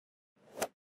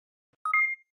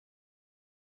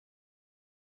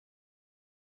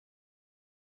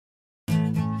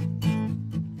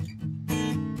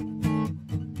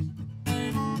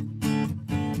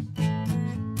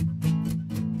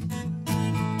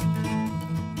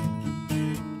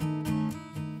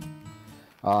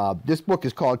This book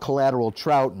is called Collateral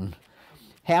Trout, and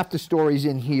half the stories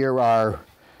in here are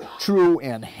true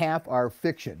and half are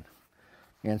fiction.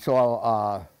 And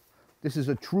so this is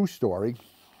a true story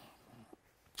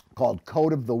called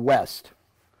Code of the West.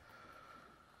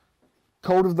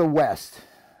 Code of the West.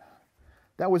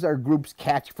 That was our group's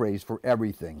catchphrase for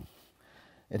everything.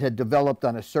 It had developed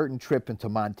on a certain trip into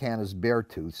Montana's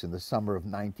Beartooths in the summer of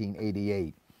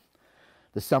 1988,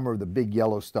 the summer of the big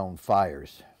Yellowstone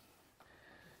fires.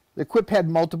 The quip had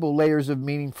multiple layers of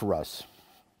meaning for us.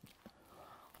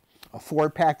 A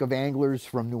four-pack of anglers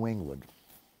from New England.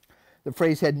 The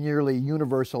phrase had nearly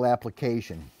universal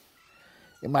application.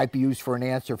 It might be used for an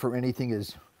answer for anything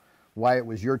as why it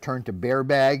was your turn to bear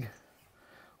bag,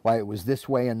 why it was this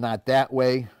way and not that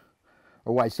way,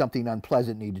 or why something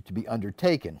unpleasant needed to be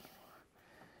undertaken.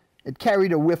 It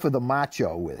carried a whiff of the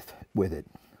macho with it,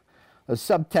 a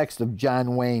subtext of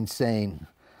John Wayne saying,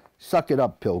 "Suck it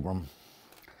up, Pilgrim."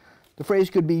 The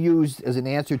phrase could be used as an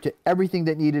answer to everything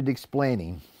that needed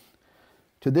explaining.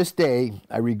 To this day,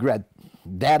 I regret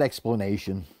that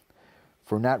explanation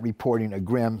for not reporting a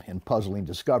grim and puzzling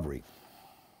discovery.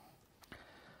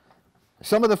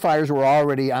 Some of the fires were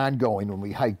already ongoing when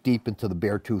we hiked deep into the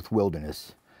Beartooth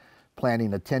Wilderness,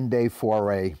 planning a 10-day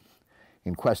foray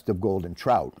in quest of golden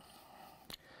trout.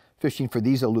 Fishing for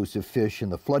these elusive fish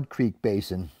in the Flood Creek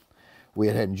Basin, we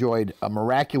had enjoyed a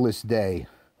miraculous day,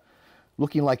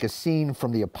 looking like a scene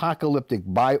from the apocalyptic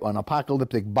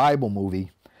Bible movie.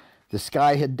 The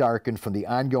sky had darkened from the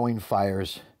ongoing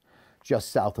fires just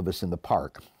south of us in the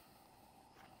park.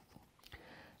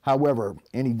 However,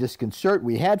 any disconcert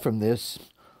we had from this,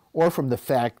 or from the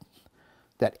fact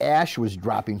that ash was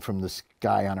dropping from the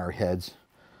sky on our heads,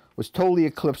 was totally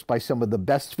eclipsed by some of the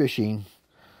best fishing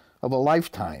of a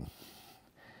lifetime.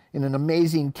 In an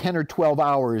amazing 10 or 12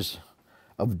 hours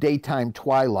of daytime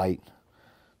twilight,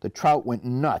 the trout went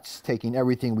nuts, taking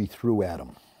everything we threw at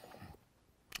them.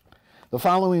 The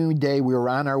following day, we were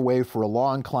on our way for a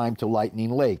long climb to Lightning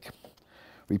Lake,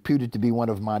 reputed to be one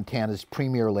of Montana's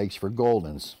premier lakes for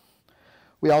goldens.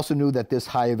 We also knew that this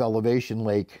high of elevation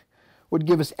lake would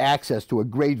give us access to a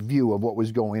great view of what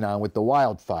was going on with the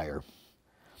wildfire.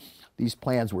 These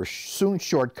plans were soon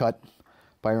shortcut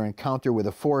by our encounter with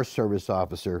a Forest Service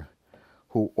officer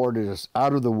who ordered us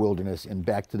out of the wilderness and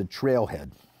back to the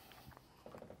trailhead.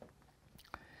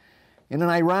 In an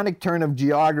ironic turn of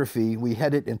geography, we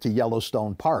headed into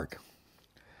Yellowstone Park,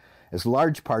 as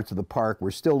large parts of the park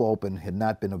were still open, had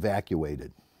not been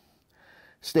evacuated.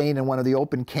 Staying in one of the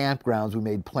open campgrounds, we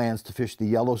made plans to fish the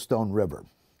Yellowstone River.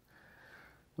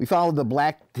 We followed the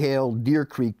Black-tailed Deer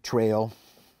Creek Trail,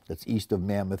 that's east of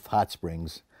Mammoth Hot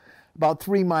Springs, about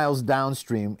 3 miles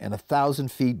downstream and 1,000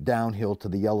 feet downhill to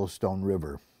the Yellowstone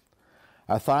River.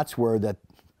 Our thoughts were that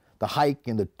the hike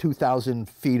and the 2,000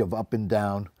 feet of up and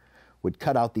down would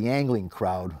cut out the angling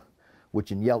crowd,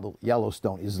 which in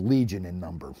Yellowstone is legion in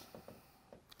number.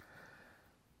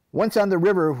 Once on the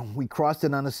river, we crossed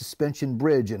it on a suspension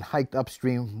bridge and hiked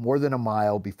upstream more than a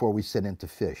mile before we set in to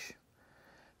fish.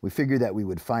 We figured that we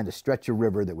would find a stretch of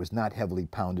river that was not heavily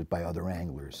pounded by other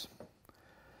anglers.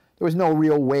 There was no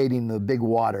real wading in the big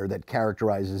water that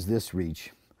characterizes this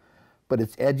reach, but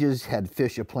its edges had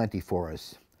fish aplenty for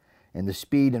us, and the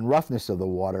speed and roughness of the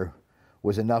water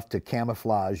was enough to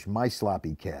camouflage my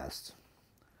sloppy casts.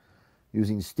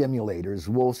 Using stimulators,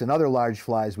 wolves, and other large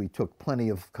flies, we took plenty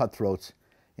of cutthroats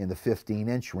in the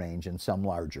 15-inch range and some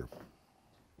larger.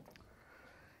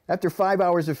 After 5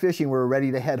 hours of fishing, we were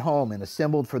ready to head home and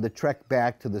assembled for the trek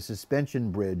back to the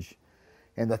suspension bridge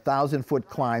and the 1,000-foot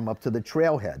climb up to the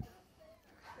trailhead.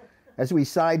 As we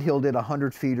side-hilled it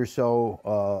 100 feet or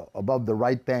so above the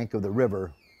right bank of the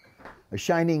river, a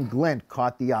shining glint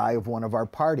caught the eye of one of our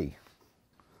party.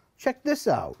 "Check this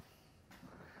out."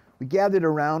 We gathered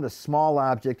around a small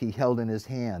object he held in his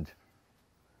hand.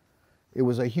 It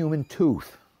was a human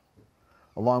tooth,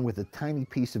 along with a tiny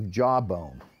piece of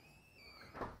jawbone.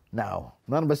 Now,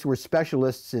 none of us were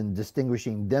specialists in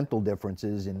distinguishing dental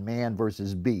differences in man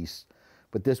versus beast,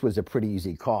 but this was a pretty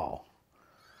easy call.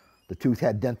 The tooth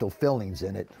had dental fillings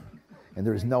in it, and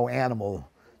there's no animal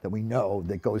that we know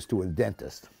that goes to a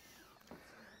dentist.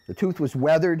 The tooth was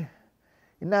weathered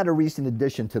and not a recent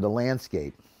addition to the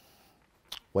landscape.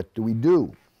 What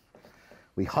do?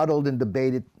 We huddled and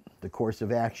debated the course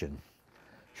of action.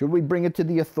 Should we bring it to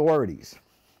the authorities?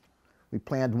 We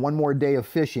planned one more day of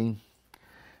fishing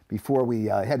before we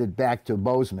headed back to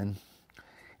Bozeman,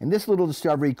 and this little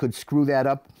discovery could screw that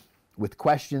up with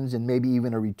questions and maybe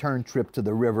even a return trip to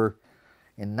the river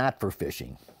and not for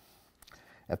fishing.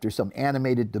 After some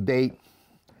animated debate,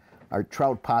 our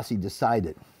trout posse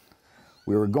decided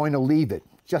we were going to leave it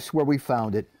just where we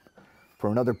found it for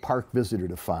another park visitor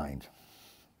to find.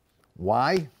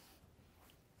 Why?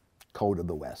 Code of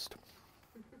the West.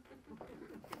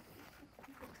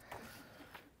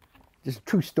 Just a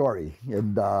true story.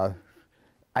 And I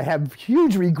have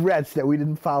huge regrets that we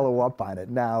didn't follow up on it.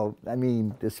 Now, I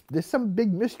mean, there's some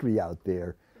big mystery out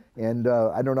there. And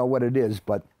I don't know what it is,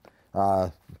 but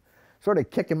sort of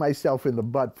kicking myself in the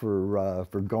butt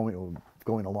for going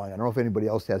along. I don't know if anybody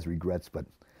else has regrets, but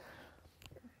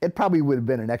it probably would have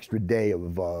been an extra day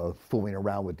of fooling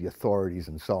around with the authorities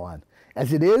and so on.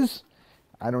 As it is,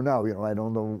 I don't know. I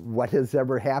don't know what has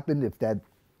ever happened, if that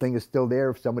thing is still there,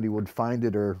 if somebody would find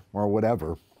it or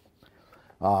whatever.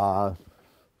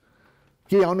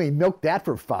 Gee, I only milked that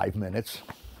for 5 minutes.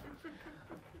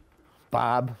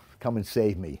 Bob, come and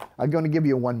save me. I'm going to give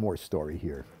you one more story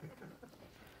here.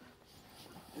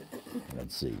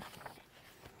 Let's see.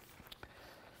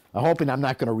 I'm hoping I'm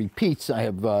not going to repeat. I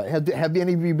have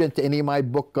any of you been to any of my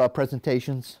book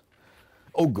presentations?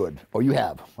 Oh, good. Oh, you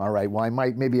have. All right. Well,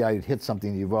 maybe I hit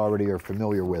something you've already are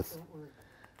familiar with.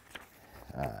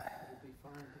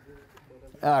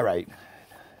 All right.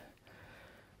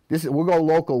 We'll go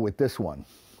local with this one.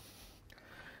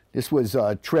 This was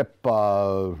a trip.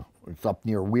 It's up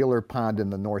near Wheeler Pond in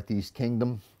the Northeast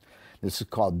Kingdom. This is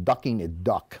called Ducking a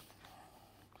Duck.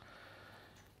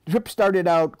 The trip started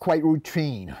out quite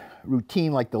routine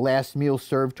like the last meal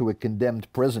served to a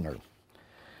condemned prisoner.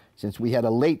 Since we had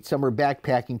a late summer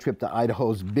backpacking trip to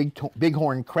Idaho's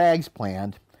Bighorn Crags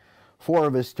planned, 4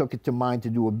 of us took it to mind to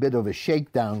do a bit of a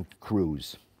shakedown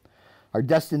cruise. Our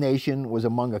destination was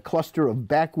among a cluster of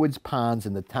backwoods ponds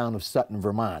in the town of Sutton,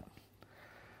 Vermont.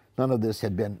 None of this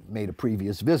had been made a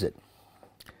previous visit.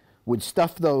 We'd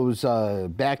stuff those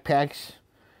backpacks,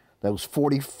 those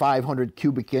 4,500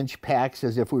 cubic inch packs,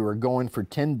 as if we were going for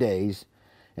 10 days,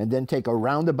 and then take a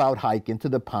roundabout hike into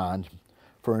the pond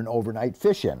for an overnight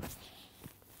fish-in.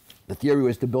 The theory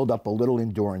was to build up a little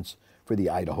endurance for the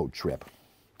Idaho trip.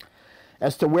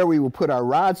 As to where we would put our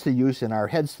rods to use and our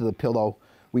heads to the pillow,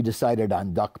 we decided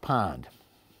on Duck Pond.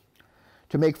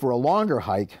 To make for a longer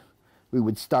hike, we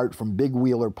would start from Big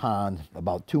Wheeler Pond,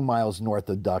 about 2 miles north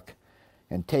of Duck,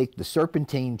 and take the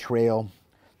serpentine trail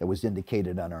that was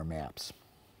indicated on our maps.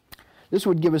 This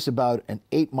would give us about an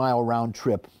 8-mile round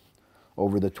trip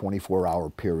over the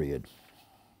 24-hour period.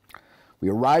 We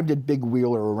arrived at Big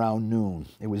Wheeler around noon.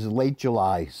 It was late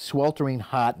July, sweltering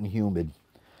hot and humid.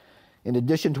 In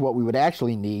addition to what we would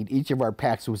actually need, each of our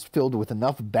packs was filled with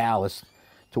enough ballast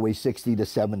to weigh 60 to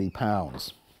 70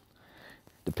 pounds,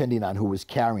 depending on who was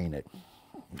carrying it.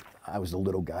 I was a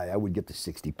little guy. I would get the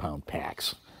 60-pound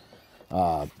packs.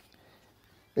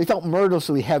 They felt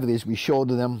murderously heavy as we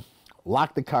shouldered them,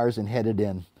 locked the cars, and headed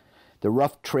in. The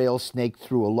rough trail snaked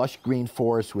through a lush green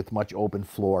forest with much open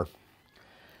floor.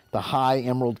 The high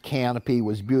emerald canopy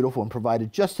was beautiful and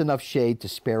provided just enough shade to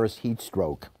spare us heat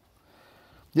stroke.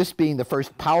 This being the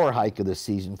first power hike of the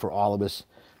season for all of us,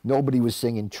 nobody was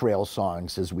singing trail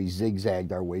songs as we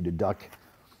zigzagged our way to Duck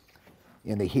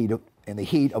in the heat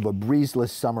of a breezeless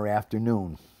summer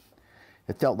afternoon.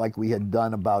 It felt like we had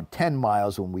done about 10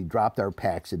 miles when we dropped our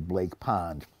packs at Blake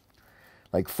Pond.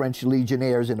 Like French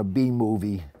legionnaires in a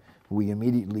B-movie, we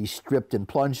immediately stripped and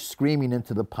plunged screaming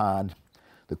into the pond.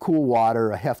 The cool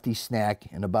water, a hefty snack,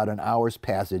 and about an hour's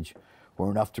passage were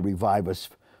enough to revive us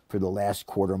for the last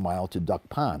quarter mile to Duck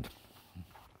Pond.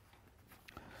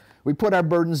 We put our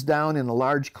burdens down in a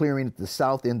large clearing at the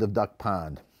south end of Duck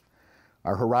Pond.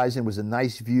 Our horizon was a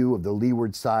nice view of the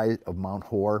leeward side of Mount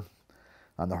Hoare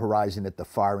on the horizon at the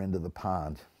far end of the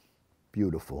pond.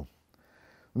 Beautiful.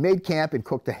 We made camp and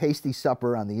cooked a hasty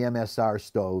supper on the MSR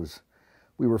stoves.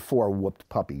 We were 4 whooped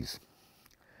puppies.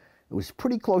 It was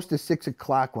pretty close to 6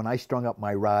 o'clock when I strung up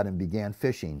my rod and began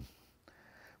fishing.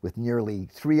 With nearly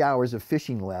 3 hours of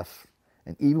fishing left,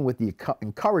 and even with the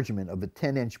encouragement of a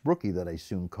 10-inch brookie that I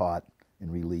soon caught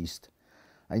and released,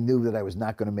 I knew that I was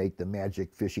not going to make the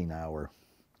magic fishing hour.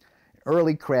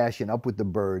 Early crash and up with the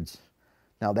birds.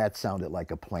 Now that sounded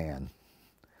like a plan.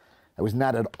 I was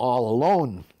not at all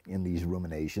alone in these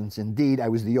ruminations. Indeed, I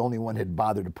was the only one who had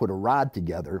bothered to put a rod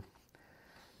together.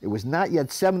 It was not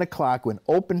yet 7 o'clock when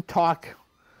open talk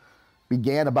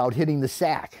began about hitting the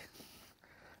sack.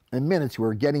 In minutes, we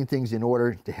were getting things in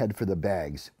order to head for the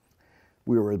bags.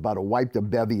 We were about to wipe the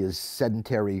bevy as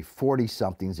sedentary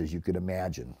 40-somethings as you could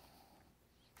imagine.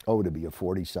 Oh, to be a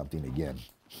 40-something again.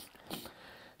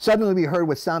 Suddenly we heard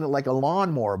what sounded like a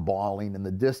lawnmower bawling in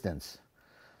the distance.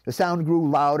 The sound grew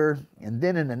louder, and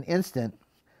then in an instant,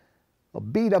 a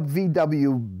beat-up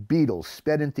VW Beetle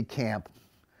sped into camp.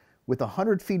 With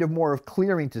 100 feet or more of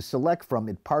clearing to select from,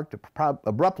 it parked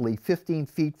abruptly 15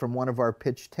 feet from one of our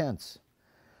pitched tents.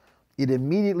 It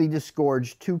immediately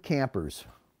disgorged two campers,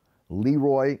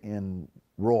 Leon and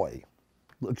Roy.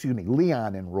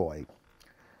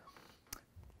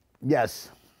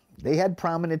 Yes, they had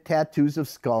prominent tattoos of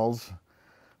skulls,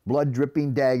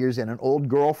 blood-dripping daggers, and an old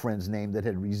girlfriend's name that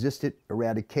had resisted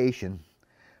eradication,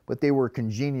 but they were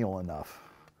congenial enough.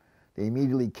 They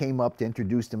immediately came up to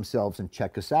introduce themselves and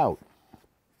check us out.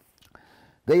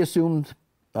 They assured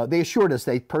us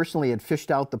they personally had fished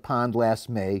out the pond last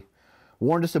May,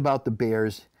 warned us about the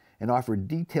bears, and offered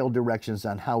detailed directions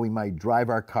on how we might drive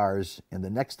our cars in the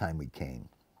next time we came.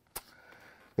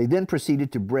 They then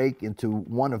proceeded to break into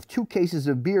one of two cases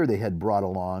of beer they had brought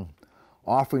along,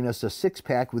 offering us a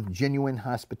six-pack with genuine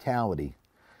hospitality.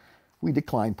 We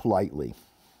declined politely.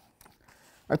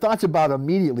 Our thoughts about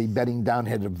immediately bedding down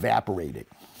had evaporated.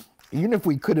 Even if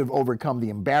we could have overcome the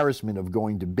embarrassment of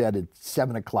going to bed at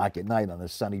 7 o'clock at night on a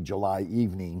sunny July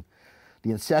evening,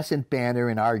 the incessant banter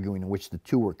and arguing in which the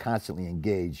two were constantly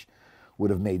engaged would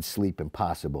have made sleep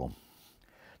impossible.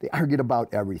 They argued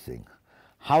about everything: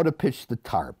 how to pitch the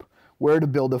tarp, where to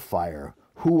build a fire,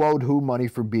 who owed who money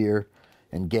for beer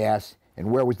and gas, and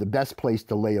where was the best place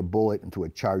to lay a bullet into a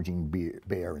charging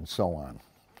bear, and so on.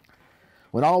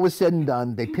 When all was said and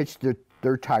done, they pitched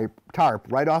their tarp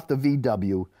right off the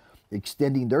VW,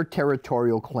 extending their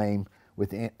territorial claim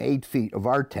within 8 feet of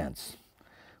our tents.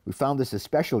 We found this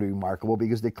especially remarkable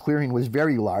because the clearing was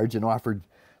very large and offered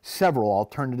several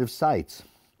alternative sites.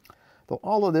 Though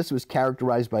all of this was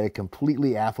characterized by a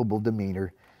completely affable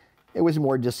demeanor, it was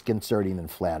more disconcerting than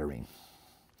flattering.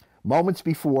 Moments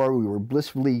before, we were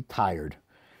blissfully tired,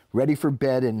 ready for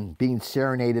bed and being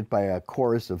serenaded by a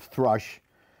chorus of thrush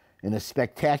in a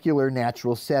spectacular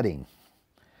natural setting.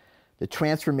 The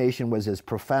transformation was as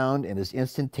profound and as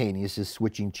instantaneous as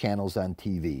switching channels on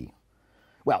TV.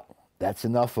 Well, that's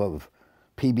enough of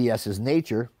PBS's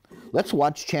nature. Let's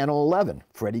watch Channel 11.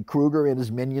 Freddy Krueger and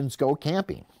his minions go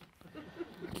camping.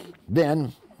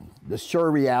 Then, the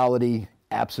surreality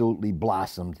absolutely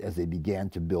blossomed as they began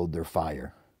to build their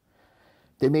fire.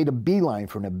 They made a beeline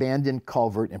for an abandoned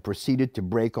culvert and proceeded to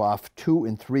break off 2-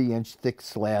 and 3-inch thick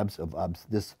slabs of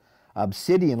this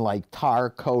obsidian-like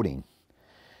tar coating.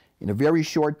 In a very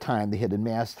short time, they had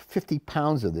amassed 50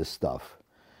 pounds of this stuff.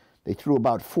 They threw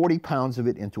about 40 pounds of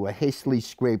it into a hastily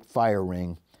scraped fire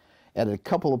ring, added a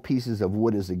couple of pieces of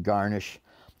wood as a garnish,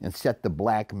 and set the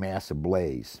black mass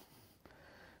ablaze.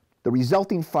 The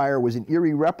resulting fire was an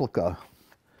eerie replica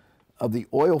of the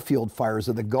oil field fires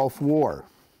of the Gulf War.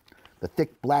 The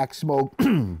thick black smoke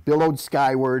billowed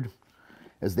skyward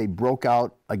as they broke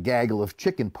out a gaggle of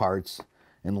chicken parts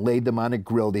and laid them on a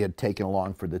grill they had taken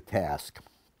along for the task.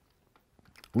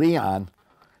 Leon,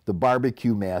 the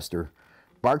barbecue master,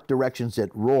 barked directions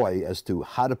at Roy as to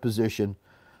how to position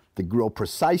the grill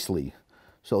precisely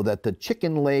so that the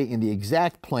chicken lay in the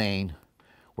exact plane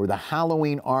where the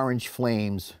Halloween orange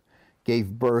flames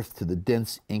gave birth to the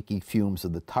dense, inky fumes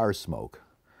of the tar smoke.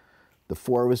 The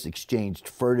four of us exchanged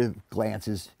furtive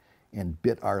glances and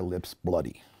bit our lips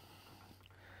bloody.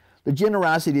 The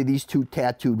generosity of these two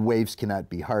tattooed waifs cannot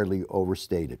be hardly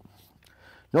overstated.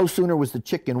 No sooner was the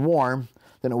chicken warm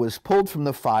than it was pulled from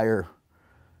the fire.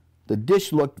 The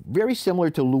dish looked very similar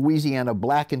to Louisiana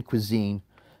blackened cuisine,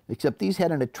 except these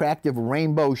had an attractive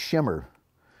rainbow shimmer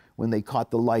when they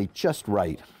caught the light just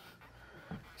right.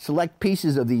 Select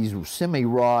pieces of these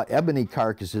semi-raw ebony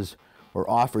carcasses were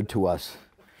offered to us.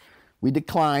 We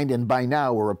declined, and by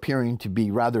now were appearing to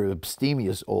be rather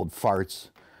abstemious old farts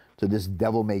to this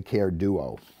devil-may-care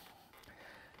duo.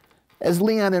 As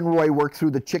Leon and Roy worked through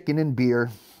the chicken and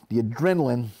beer, the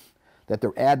adrenaline that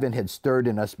their advent had stirred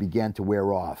in us began to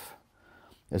wear off.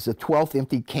 As the 12th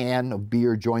empty can of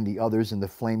beer joined the others in the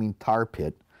flaming tar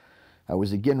pit, I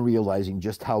was again realizing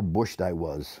just how bushed I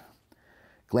was.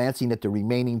 Glancing at the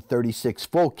remaining 36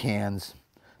 full cans,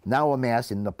 now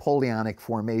amassed in Napoleonic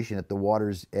formation at the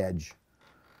water's edge,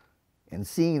 and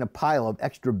seeing a pile of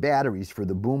extra batteries for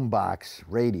the boombox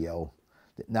radio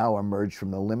that now emerged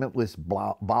from the limitless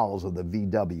bowels of the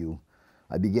VW,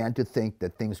 I began to think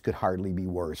that things could hardly be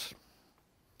worse.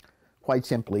 Quite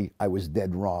simply, I was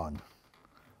dead wrong.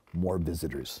 More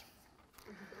visitors.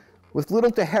 With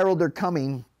little to herald their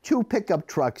coming, 2 pickup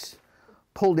trucks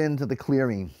pulled into the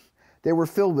clearing. They were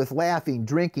filled with laughing,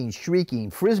 drinking,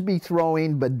 shrieking, frisbee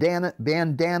throwing,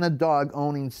 bandana dog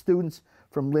owning students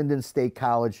from Lyndon State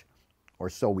College, or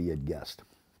so we had guessed.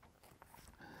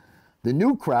 The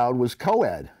new crowd was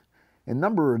co-ed, in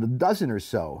number of a dozen or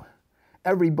so.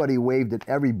 Everybody waved at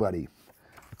everybody.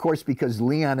 Of course, because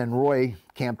Leon and Roy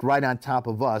camped right on top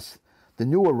of us, the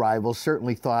new arrivals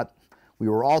certainly thought we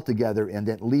were all together and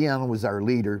that Leon was our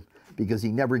leader, because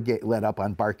he never let up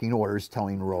on barking orders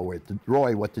telling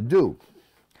Roy what to do.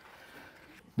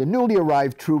 The newly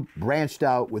arrived troop branched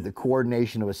out with the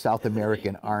coordination of a South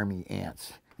American army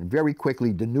ants and very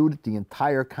quickly denuded the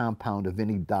entire compound of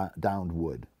any downed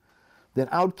wood. Then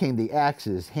out came the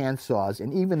axes, handsaws,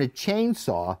 and even a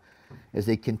chainsaw as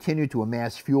they continued to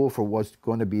amass fuel for what's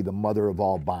going to be the mother of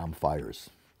all bomb fires.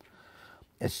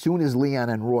 As soon as Leon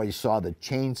and Roy saw the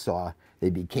chainsaw, they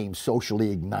became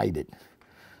socially ignited.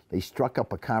 They struck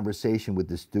up a conversation with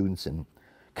the students and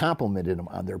complimented them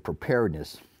on their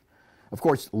preparedness. Of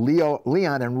course,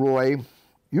 Leon and Roy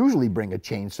usually bring a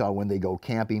chainsaw when they go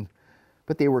camping,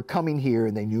 but they were coming here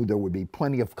and they knew there would be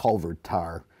plenty of culvert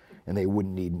tar and they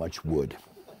wouldn't need much wood.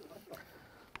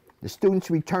 The students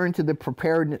returned to the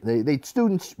preparedness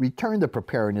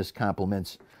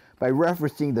compliments by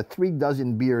referencing the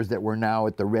 36 beers that were now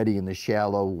at the ready in the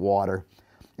shallow water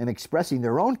and expressing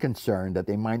their own concern that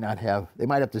they might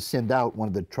have to send out one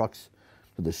of the trucks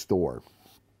to the store.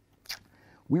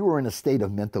 We were in a state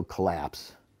of mental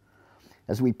collapse.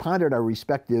 As we pondered our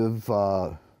respective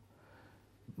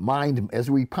mind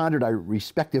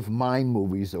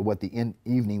movies of what the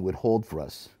evening would hold for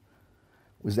us.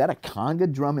 Was that a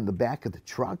conga drum in the back of the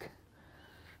truck?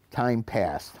 Time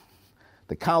passed.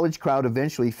 The college crowd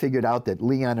eventually figured out that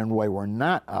Leon and Roy were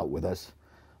not out with us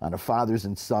on a fathers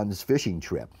and sons fishing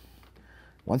trip.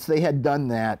 Once they had done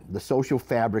that, the social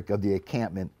fabric of the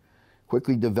encampment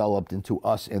quickly developed into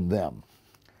us and them.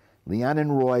 Leon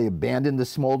and Roy abandoned the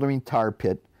smoldering tar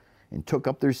pit and took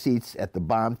up their seats at the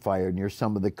bonfire near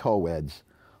some of the co-eds,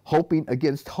 hoping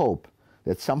against hope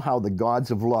that somehow the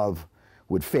gods of love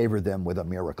would favor them with a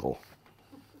miracle.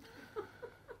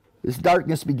 This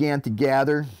darkness began to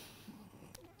gather,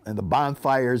 and the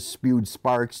bonfires spewed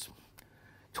sparks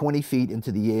 20 feet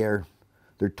into the air.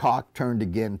 Their talk turned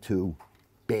again to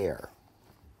bear.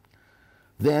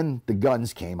 Then the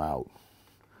guns came out.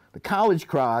 The college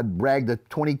crowd bragged a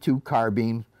 .22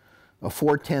 carbine, a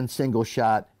 .410 single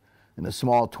shot, and a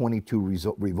small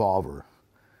 .22 revolver.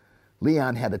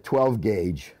 Leon had a 12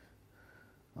 gauge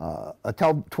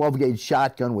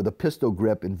shotgun with a pistol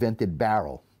grip and vented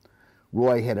barrel.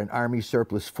 Roy had an Army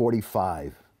surplus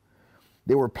 .45.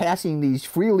 They were passing these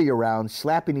freely around,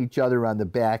 slapping each other on the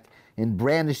back and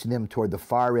brandishing them toward the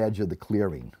far edge of the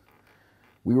clearing.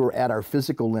 We were at our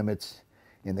physical limits,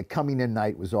 and the coming in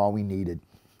night was all we needed.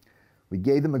 We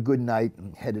gave them a good night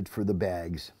and headed for the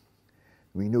bags.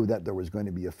 We knew that there was going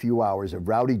to be a few hours of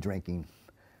rowdy drinking,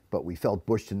 but we felt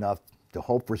bushed enough to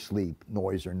hope for sleep,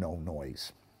 noise or no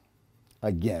noise.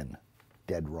 Again,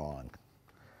 dead wrong.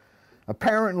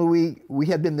 Apparently, we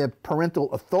had been the parental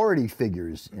authority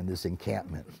figures in this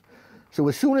encampment. So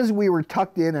as soon as we were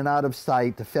tucked in and out of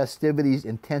sight, the festivities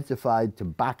intensified to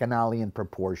bacchanalian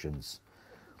proportions.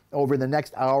 Over the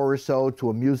next hour or so, to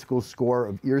a musical score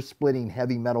of ear-splitting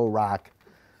heavy metal rock,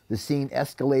 the scene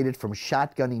escalated from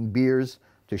shotgunning beers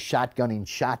to shotgunning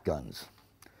shotguns.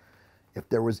 If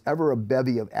there was ever a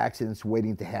bevy of accidents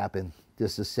waiting to happen,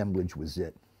 this assemblage was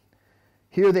it.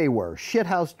 Here they were,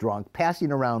 shithouse drunk,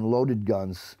 passing around loaded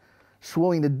guns,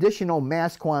 swilling additional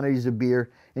mass quantities of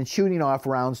beer, and shooting off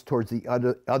rounds towards the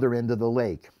other end of the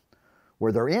lake.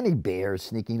 Were there any bears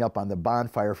sneaking up on the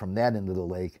bonfire from that end of the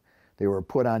lake, they were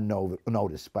put on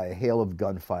notice by a hail of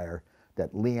gunfire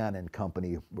that Leon and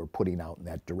company were putting out in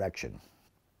that direction.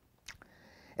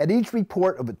 At each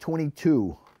report of a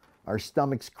 .22, our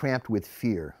stomachs cramped with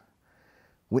fear.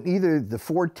 When either the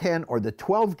 .410 or the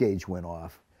 12 gauge went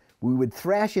off, we would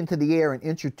thrash into the air an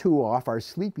inch or two off our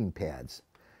sleeping pads,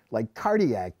 like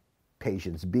cardiac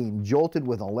patients being jolted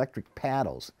with electric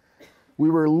paddles. We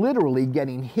were literally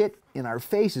getting hit in our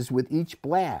faces with each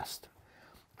blast.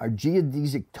 Our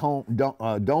geodesic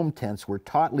dome tents were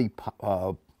tautly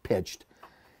pitched,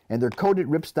 and their coated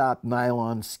ripstop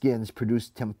nylon skins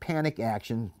produced tympanic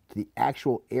action to the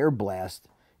actual air blast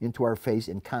into our face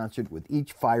in concert with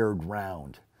each fired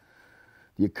round.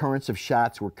 The occurrence of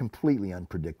shots were completely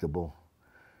unpredictable.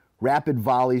 Rapid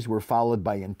volleys were followed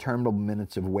by interminable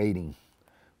minutes of waiting.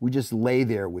 We just lay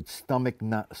there with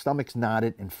stomachs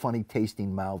knotted and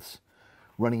funny-tasting mouths,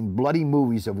 running bloody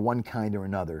movies of one kind or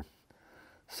another.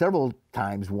 Several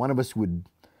times, one of us would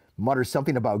mutter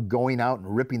something about going out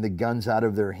and ripping the guns out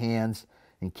of their hands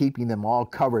and keeping them all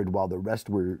covered while the rest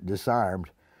were disarmed,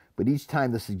 but each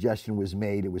time the suggestion was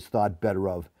made, it was thought better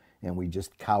of, and we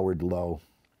just cowered low.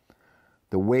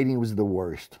 The waiting was the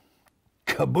worst.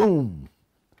 Kaboom!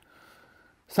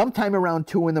 Sometime around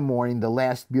 2 in the morning, the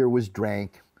last beer was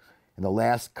drank and the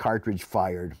last cartridge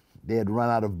fired. They had run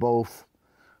out of both.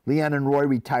 Leon and Roy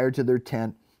retired to their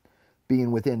tent.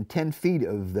 Being within 10 feet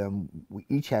of them, we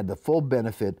each had the full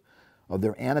benefit of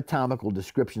their anatomical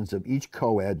descriptions of each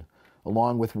co-ed,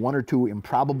 along with one or two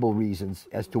improbable reasons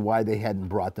as to why they hadn't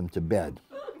brought them to bed.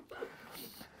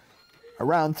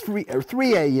 Around 3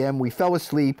 a.m., we fell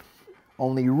asleep,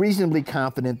 only reasonably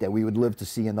confident that we would live to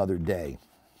see another day.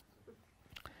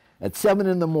 At 7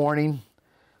 in the morning,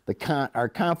 our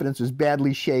confidence was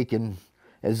badly shaken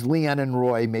as Leon and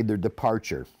Roy made their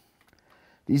departure.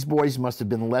 These boys must have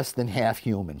been less than half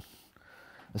human.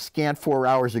 A scant 4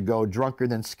 hours ago, drunker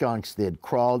than skunks, they had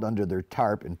crawled under their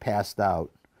tarp and passed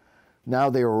out. Now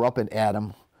they were up and at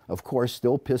 'em, of course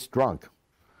still pissed drunk.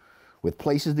 With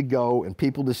places to go and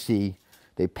people to see,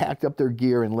 they packed up their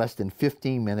gear in less than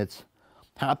 15 minutes,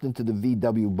 hopped into the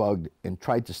VW Bug, and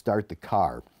tried to start the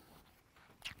car.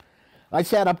 I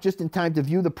sat up just in time to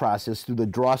view the process through the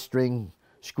drawstring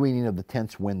screening of the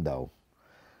tent's window.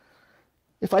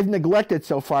 If I've neglected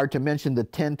so far to mention the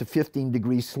 10 to 15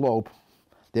 degree slope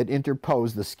that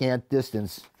interposed the scant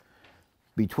distance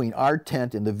between our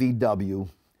tent and the VW,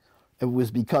 it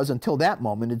was because until that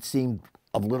moment it seemed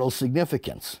of little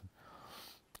significance.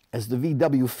 As the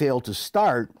VW failed to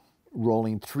start,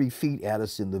 rolling 3 feet at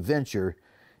us in the venture,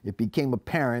 it became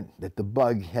apparent that the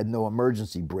Bug had no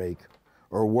emergency brake,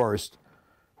 or worse,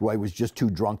 Roy was just too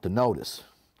drunk to notice.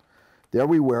 There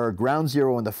we were, ground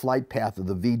zero in the flight path of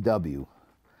the VW.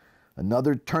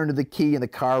 Another turn of the key and the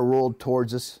car rolled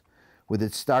towards us, with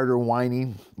its starter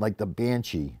whining like the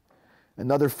Banshee.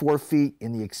 Another 4 feet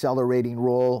in the accelerating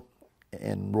roll,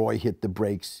 and Roy hit the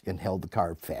brakes and held the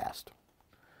car fast.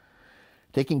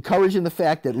 Taking courage in the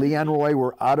fact that Leon and Roy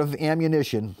were out of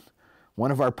ammunition,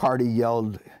 one of our party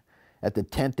yelled at the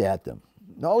tent at them.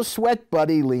 "No sweat,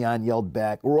 buddy," Leon yelled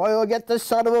back. "Roy will get the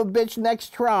son of a bitch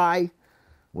next try."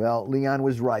 Well, Leon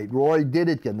was right. Roy did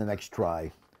it in the next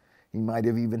try. He might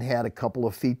have even had a couple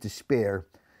of feet to spare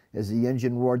as the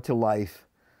engine roared to life.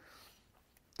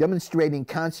 Demonstrating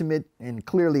consummate and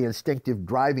clearly instinctive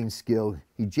driving skill,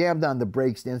 he jammed on the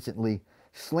brakes instantly,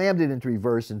 slammed it into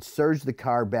reverse, and surged the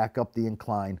car back up the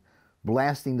incline,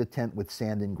 blasting the tent with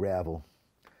sand and gravel.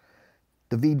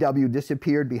 The VW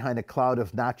disappeared behind a cloud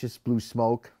of noxious blue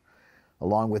smoke,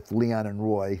 along with Leon and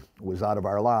Roy, was out of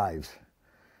our lives.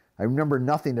 I remember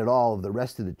nothing at all of the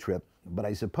rest of the trip, but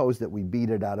I suppose that we beat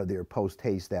it out of there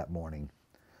post-haste that morning.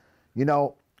 You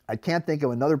know, I can't think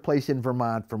of another place in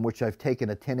Vermont from which I've taken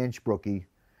a 10-inch brookie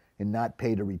and not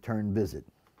paid a return visit.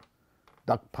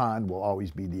 Duck Pond will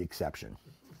always be the exception.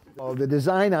 Well, the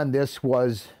design on this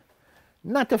was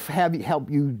not to help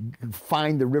you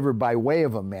find the river by way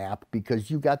of a map, because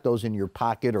you got those in your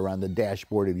pocket or on the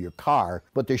dashboard of your car,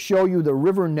 but to show you the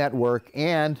river network,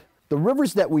 and the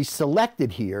rivers that we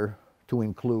selected here to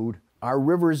include are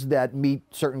rivers that meet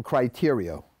certain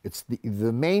criteria. It's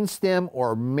the main stem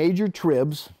or major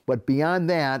tribs, but beyond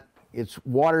that, it's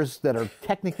waters that are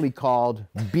technically called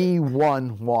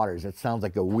B1 waters. It sounds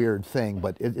like a weird thing,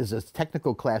 but it is a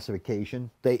technical classification.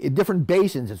 In different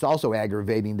basins, it's also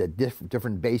aggravating that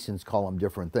different basins call them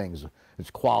different things.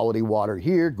 It's quality water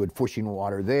here, good fishing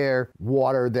water there,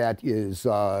 water that is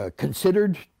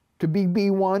considered to be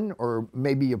B1 or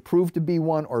maybe approved to be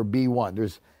B1 or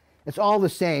B1. It's all the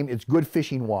same, it's good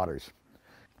fishing waters.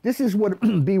 This is what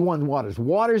B1 waters.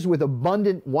 Waters with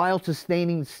abundant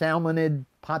wild-sustaining salmonid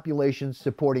populations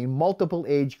supporting multiple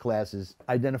age classes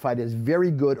identified as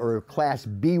very good or class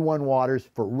B1 waters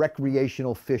for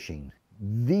recreational fishing.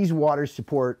 These waters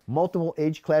support multiple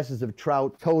age classes of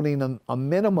trout totaling a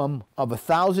minimum of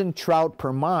 1,000 trout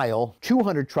per mile,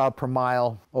 200 trout per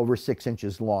mile over 6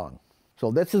 inches long. So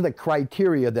this is the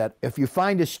criteria that if you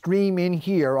find a stream in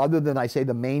here, other than I say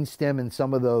the main stem and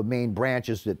some of the main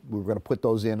branches, that we're going to put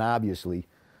those in obviously,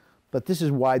 but this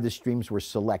is why the streams were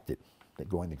selected that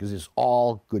go in there, because it's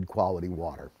all good quality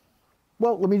water.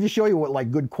 Well, let me just show you what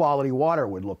like good quality water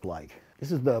would look like.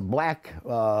 This is the black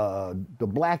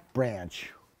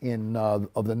branch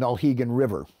of the Nulhegan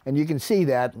River, and you can see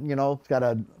that, you know, it's got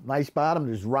a nice bottom.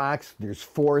 There's rocks, there's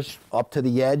forest up to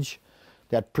the edge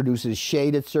that produces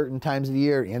shade at certain times of the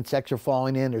year. Insects are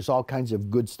falling in. There's all kinds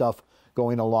of good stuff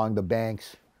going along the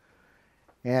banks.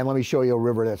 And let me show you a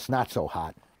river that's not so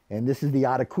hot. And this is the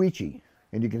Ottaquechee.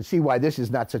 And you can see why this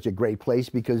is not such a great place,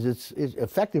 because it's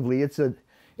effectively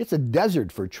a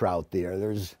desert for trout there.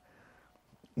 There's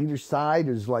either side,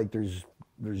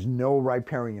 there's no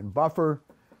riparian buffer.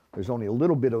 There's only a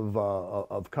little bit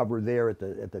of cover there at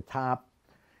the top.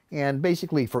 And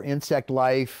basically for insect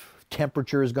life,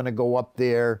 temperature is going to go up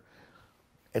there.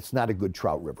 It's not a good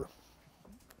trout river.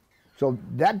 So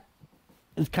that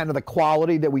is kind of the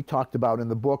quality that we talked about in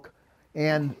the book.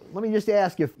 And let me just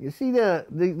ask, if you see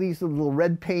these little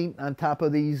red paint on top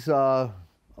of these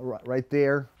right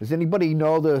there. Does anybody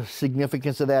know the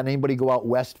significance of that? Anybody go out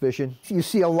west fishing? You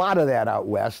see a lot of that out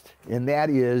west, and that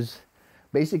is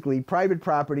basically private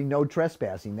property, no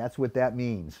trespassing. That's what that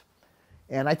means.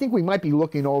 And I think we might be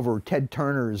looking over Ted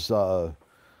Turner's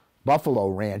buffalo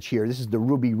ranch here. This is the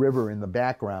Ruby River in the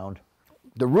background.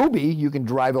 The Ruby, you can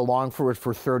drive along for it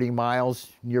for 30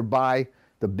 miles nearby.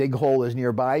 The Big Hole is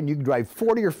nearby, and you can drive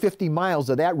 40 or 50 miles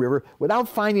of that river without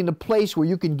finding a place where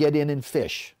you can get in and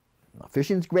fish. Now,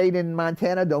 fishing's great in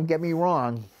Montana, don't get me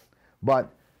wrong,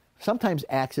 but sometimes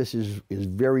access is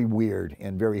very weird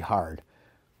and very hard.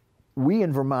 We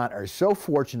in Vermont are so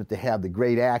fortunate to have the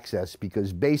great access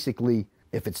because basically,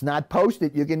 if it's not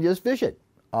posted, you can just fish it.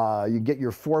 You get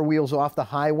your four wheels off the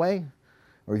highway,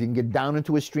 or if you can get down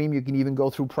into a stream, you can even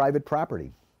go through private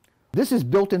property. This is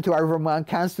built into our Vermont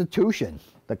Constitution.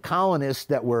 The colonists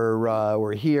that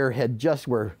were here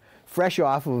were fresh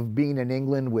off of being in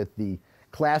England with the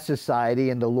class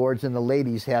society and the lords and the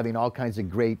ladies having all kinds of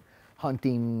great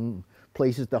hunting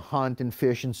places to hunt and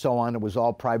fish and so on. It was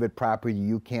all private property.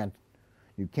 You can't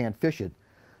fish it.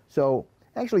 So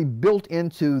actually built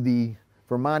into the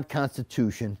Vermont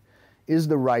Constitution is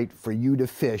the right for you to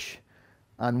fish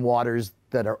on waters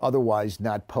that are otherwise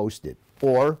not posted.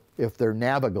 Or if they're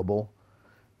navigable,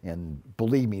 and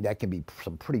believe me, that can be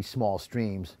some pretty small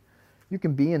streams, you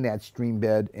can be in that stream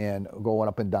bed and going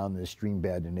up and down the stream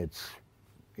bed, and it's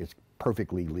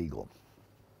perfectly legal.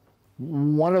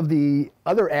 One of the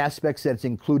other aspects that's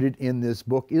included in this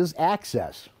book is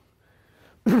access.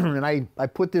 And I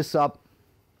put this up,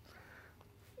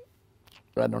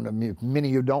 I don't know, many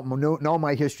of you don't know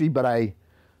my history, but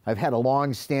I've had a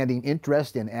long-standing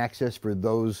interest in access for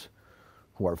those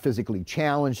who are physically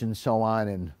challenged and so on,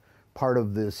 and part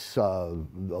of this,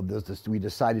 we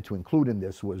decided to include in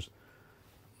this was,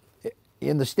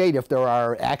 in the state, if there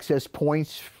are access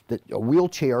points that a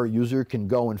wheelchair user can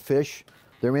go and fish,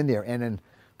 they're in there. And in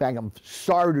fact, I'm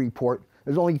sorry to report,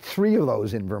 there's only 3 of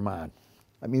those in Vermont.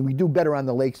 I mean, we do better on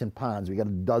the lakes and ponds. We got a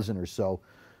dozen or so.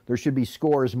 There should be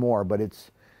scores more, but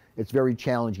it's very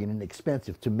challenging and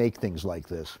expensive to make things like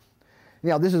this.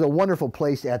 Now, this is a wonderful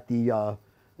place at the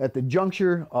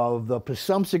juncture of the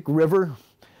Passumpsic River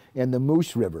and the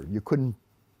Moose River. You couldn't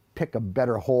pick a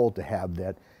better hole to have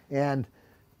that. And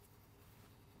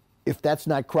if that's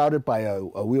not crowded by a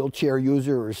wheelchair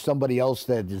user or somebody else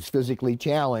that is physically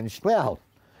challenged, well,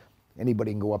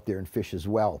 anybody can go up there and fish as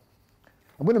well.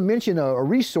 I'm going to mention a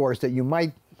resource that you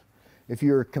might, if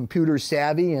you're computer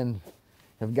savvy and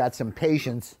have got some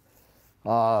patience,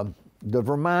 the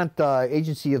Vermont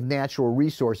Agency of Natural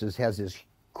Resources has this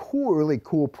really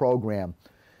cool program.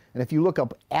 And if you look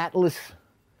up Atlas,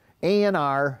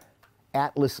 ANR,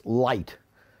 Atlas Lite,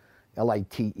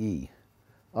 L-I-T-E,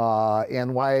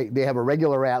 and why they have a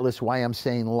regular Atlas, why I'm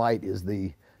saying light is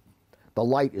the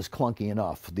light is clunky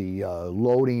enough. The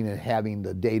loading and having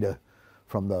the data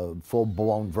from the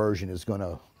full-blown version is going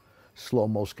to slow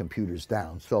most computers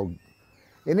down. So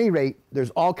at any rate, there's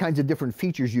all kinds of different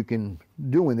features you can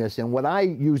do in this, and what I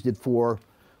used it for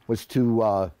was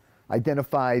to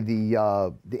identify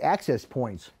the access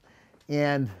points.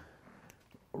 And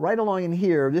right along in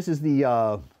here, this is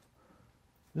the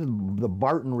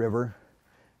Barton River.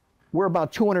 We're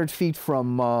about 200 feet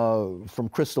from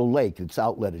Crystal Lake. It's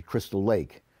outlet at Crystal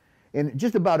Lake. And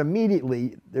just about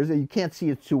immediately, you can't see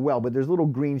it too well, but there's a little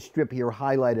green strip here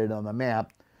highlighted on the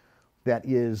map that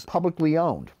is publicly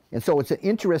owned. And so it's an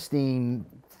interesting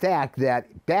fact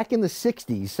that back in the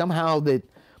 60s, somehow the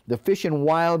Fish and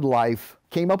Wildlife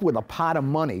came up with a pot of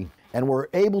money and were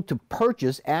able to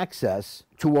purchase access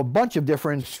to a bunch of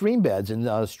different stream beds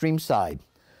and stream side.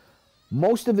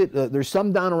 Most of it, there's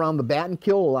some down around the Battenkill,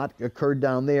 a lot occurred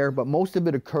down there, but most of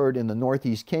it occurred in the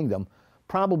Northeast Kingdom,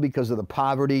 probably because of the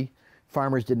poverty.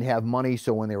 Farmers didn't have money,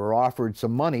 so when they were offered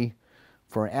some money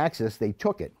for access, they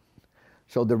took it.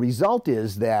 So the result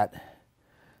is that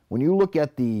when you look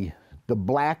at the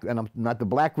Black, and not the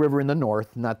Black River in the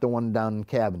north, not the one down in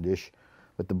Cavendish,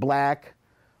 but the Black,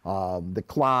 the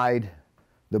Clyde,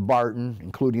 the Barton,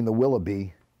 including the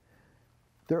Willoughby,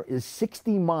 there is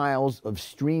 60 miles of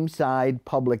streamside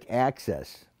public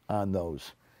access on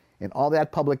those. And all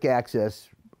that public access,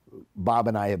 Bob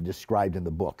and I have described in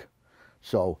the book.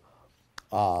 So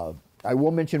I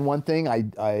will mention one thing.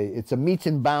 It's a meets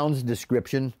and bounds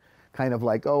description, kind of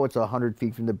like, oh, it's 100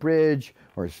 feet from the bridge,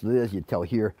 or it's this, you tell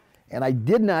here. And I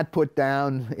did not put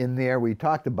down in there, we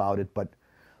talked about it, but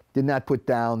did not put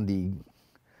down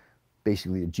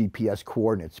basically the GPS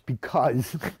coordinates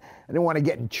because I didn't want to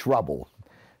get in trouble.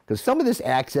 Because some of this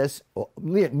access,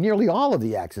 nearly all of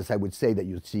the access I would say that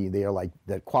you'd see there, like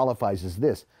that qualifies as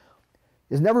this,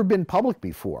 has never been public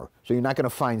before. So you're not going to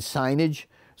find signage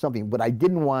something. But I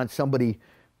didn't want somebody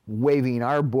waving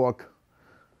our book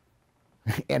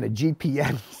and a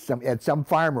GPS at some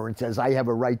farmer and says, I have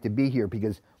a right to be here,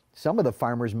 because some of the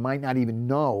farmers might not even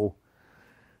know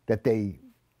that they,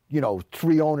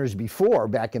 3 owners before,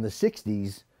 back in the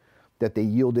 60s, that they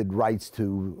yielded rights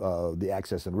to the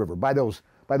access of the river. By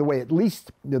the way, at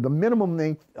least the minimum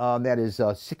length that is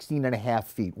 16.5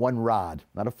 feet, 1 rod,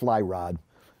 not a fly rod,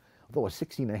 although a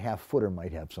 16.5 footer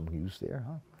might have some use there,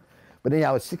 huh? But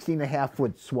anyhow, a 16.5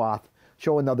 foot swath.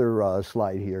 Show another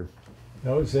slide here.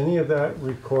 Now, is any of that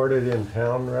recorded in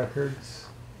town records?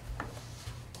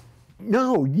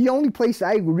 No, the only place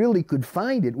I really could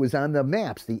find it was on the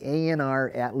maps, the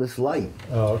A&R Atlas Light.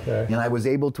 Oh, okay. And I was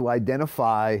able to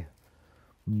identify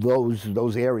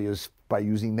those areas by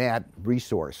using that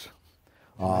resource.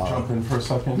 Jump in for a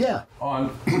second? Yeah.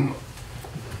 On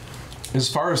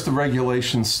as far as the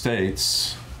regulation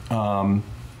states,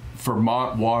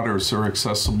 Vermont waters are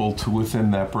accessible to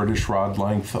within that British rod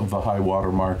length of the high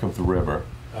water mark of the river.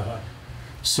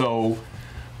 So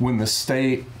when the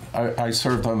state, I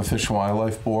served on the Fish and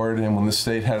Wildlife Board, and when the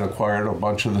state had acquired a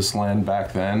bunch of this land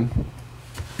back then,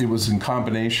 it was in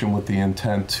combination with the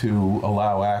intent to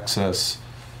allow access,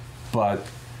 but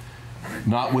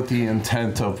not with the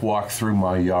intent of walk through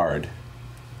my yard.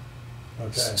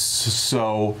 Okay.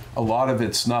 So a lot of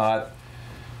it's not,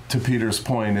 to Peter's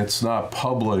point, it's not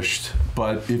published,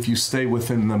 but if you stay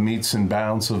within the metes and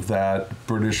bounds of that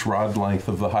British rod length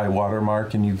of the high water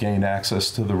mark and you gain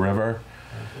access to the river,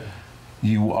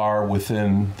 you are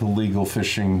within the legal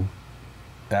fishing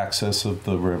access of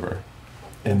the river.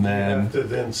 And then you have to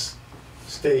then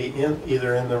stay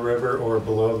either in the river or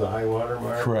below the high water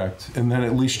mark? Correct. And then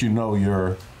at least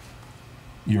you're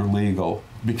legal.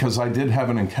 Because I did have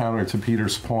an encounter, to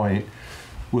Peter's point,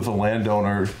 with a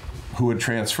landowner who had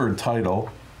transferred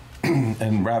title,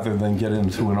 and rather than get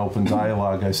into an open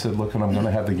dialogue, I said, look, and I'm going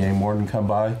to have the game warden come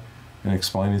by and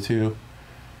explain it to you.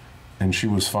 And she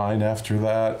was fine after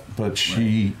that, but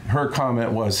her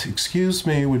comment was, excuse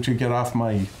me, would you get off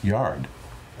my yard?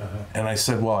 And I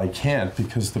said, well, I can't,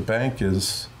 because the bank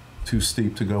is too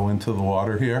steep to go into the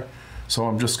water here. So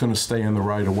I'm just going to stay in the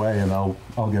right of way, and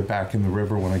I'll get back in the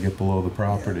river when I get below the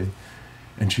property.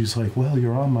 And she's like, well,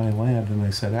 you're on my land. And I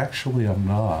said, actually, I'm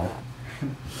not.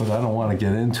 But I don't want to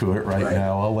get into it right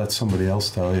now. I'll let somebody else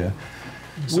tell you.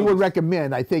 We would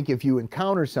recommend, I think, if you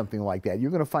encounter something like that, you're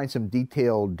going to find some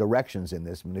detailed directions in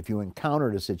this. And if you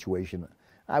encountered a situation,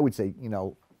 I would say,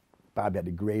 Bob had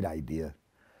a great idea.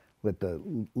 Let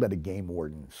a game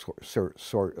warden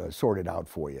sort it out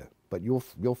for you. But you'll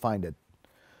find that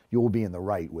you'll be in the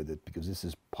right with it, because this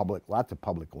is public, lots of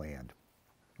public land.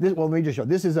 Well, let me just show.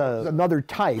 This is another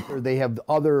type. They have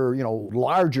other,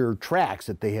 larger tracts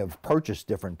that they have purchased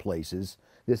different places.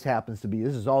 This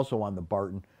is also on the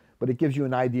Barton, but it gives you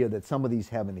an idea that some of these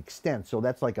have an extent. So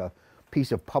that's like a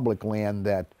piece of public land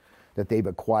that they've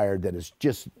acquired that is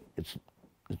just, it's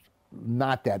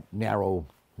not that narrow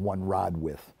 1 rod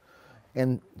width.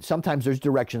 And sometimes there's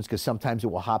directions, because sometimes it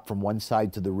will hop from one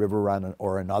side to the river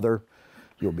or another.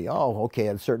 You'll be, okay,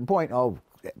 at a certain point,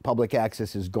 public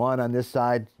access is gone on this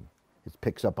side, it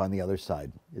picks up on the other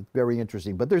side. It's very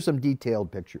interesting, but there's some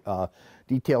detailed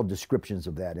descriptions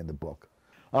of that in the book.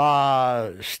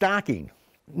 Stocking.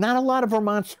 Not a lot of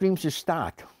Vermont streams are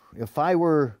stocked. If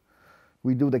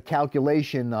we do the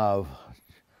calculation of,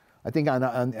 I think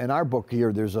in our book here,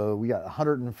 we got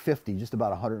 150, just about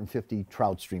 150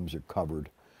 trout streams are covered.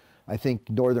 I think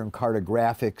Northern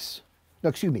Cartographics,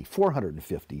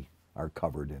 450 are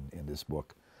covered in this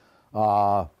book.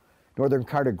 Northern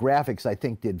Cartographics, I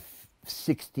think, did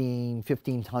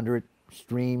 1,500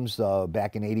 streams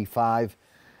back in '85,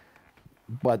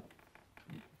 but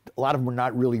a lot of them were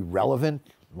not really relevant.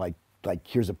 Like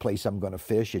here's a place I'm going to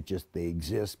fish. They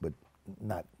exist, but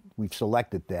not. We've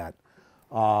selected that.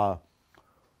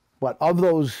 But of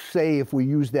those, say, if we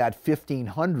use that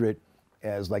 1,500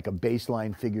 as like a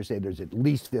baseline figure, say there's at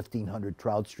least 1,500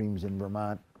 trout streams in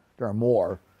Vermont. There are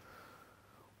more.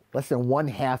 Less than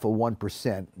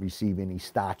 0.5% receive any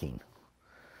stocking.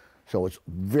 So it's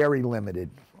very limited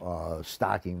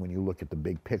stocking when you look at the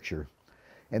big picture.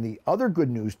 And the other good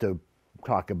news to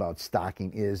talk about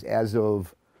stocking is, as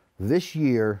of this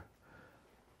year,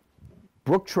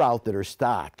 brook trout that are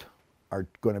stocked are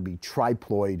going to be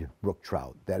triploid brook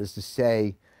trout. That is to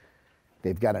say,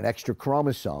 they've got an extra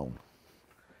chromosome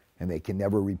and they can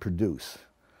never reproduce.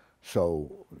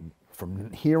 So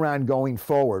from here on going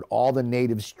forward, all the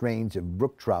native strains of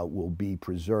brook trout will be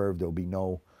preserved. There'll be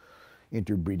no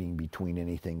interbreeding between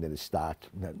anything that is stocked.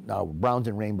 Now, browns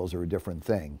and rainbows are a different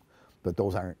thing, but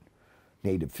those aren't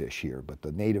native fish here. But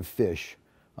the native fish,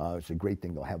 it's a great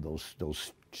thing. They'll have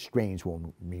those strains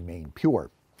will remain pure.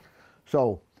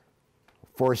 So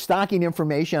for stocking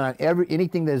information on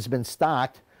anything that has been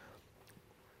stocked,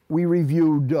 we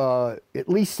reviewed at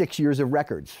least 6 years of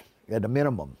records at a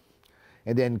minimum,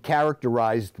 and then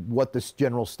characterized what this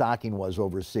general stocking was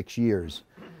over 6 years.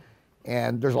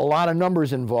 And there's a lot of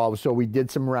numbers involved, so we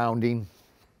did some rounding.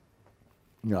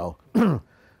 You know, the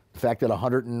fact that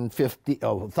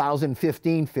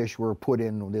 1,015 fish were put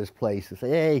in this place, to say,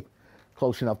 hey,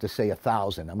 close enough to say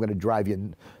 1,000. I'm going to drive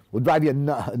you, we'll drive you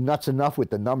nuts enough with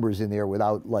the numbers in there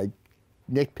without like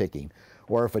nitpicking.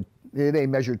 Or if they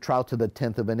measured trout to the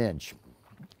 1/10 of an inch.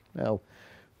 Well,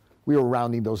 we were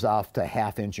rounding those off to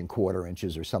 1/2 inch and 1/4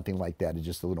 inches or something like that, to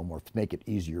just a little more, to make it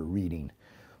easier reading.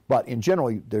 But in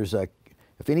general, there's if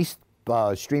any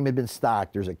stream had been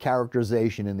stocked, there's a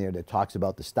characterization in there that talks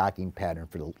about the stocking pattern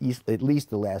for at least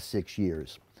the last 6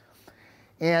 years.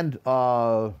 And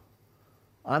on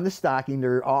the stocking,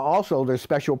 there's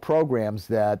special programs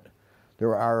that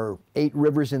there are 8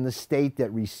 rivers in the state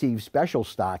that receive special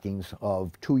stockings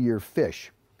of 2-year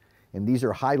fish. And these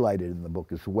are highlighted in the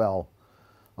book as well.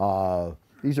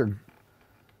 These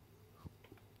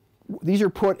are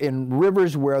put in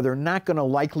rivers where they're not going to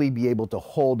likely be able to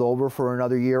hold over for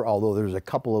another year, although there's a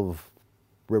couple of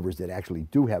rivers that actually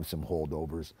do have some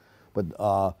holdovers. But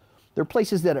they're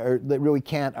places that really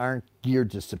aren't geared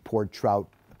to support trout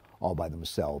all by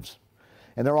themselves.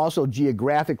 And they're also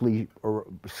geographically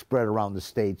spread around the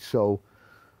state, so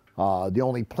the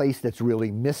only place that's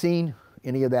really missing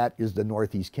any of that is the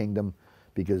Northeast Kingdom,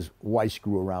 because why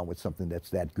screw around with something that's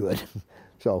that good?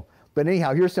 So, but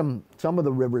anyhow, here's some of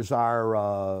the rivers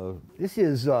are, this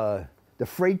is the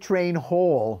freight train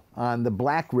hole on the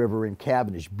Black River in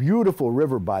Cavendish. Beautiful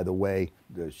river, by the way.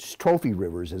 The trophy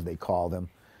rivers, as they call them,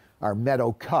 are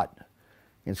meadow cut.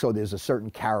 And so there's a certain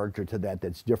character to that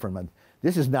that's different.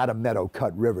 This is not a meadow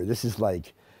cut river. This is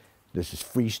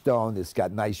freestone. It's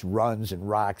got nice runs and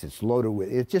rocks. It's loaded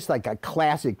with, it's just like a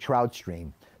classic trout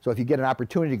stream. So if you get an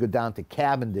opportunity to go down to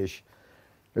Cavendish,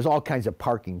 there's all kinds of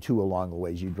parking too along the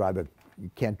ways. You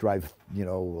can't drive, you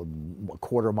know, a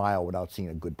 1/4 mile without seeing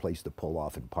a good place to pull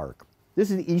off and park.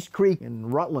 This is East Creek in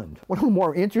Rutland. One of the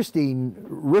more interesting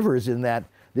rivers in that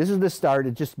this is the start.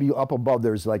 It just be up above.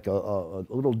 There's like a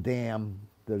little dam.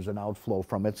 There's an outflow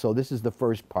from it. So this is the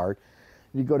first part.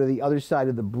 You go to the other side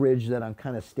of the bridge that I'm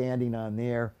kind of standing on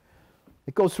there.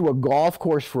 It goes through a golf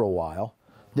course for a while,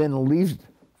 then leaves.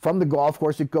 From the golf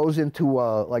course, it goes into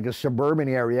like a suburban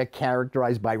area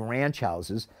characterized by ranch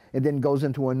houses, and then goes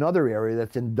into another area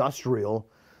that's industrial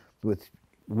with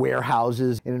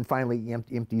warehouses, and then finally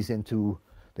empties into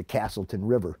the Castleton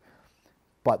River.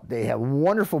 But they have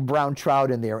wonderful brown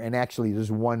trout in there, and actually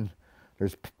there's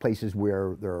places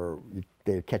where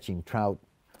they're catching trout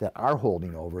that are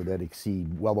holding over that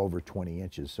exceed well over 20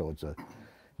 inches, so it's a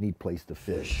neat place to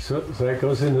fish. So that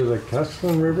goes into the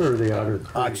Castleton River or the Otter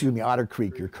Creek? Excuse me, Otter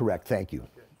Creek, you're correct, thank you.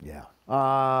 Yeah.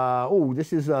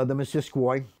 This is the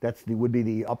Missisquoi. Would be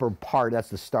the upper part.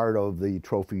 That's the start of the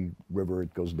Trophy River.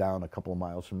 It goes down a couple of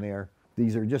miles from there.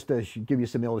 These are just to give you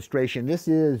some illustration. This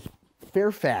is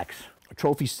Fairfax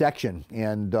Trophy section,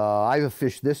 and I've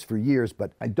fished this for years,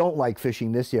 but I don't like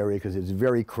fishing this area because it's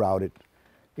very crowded.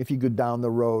 If you go down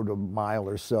the road a mile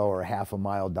or so, or 1/2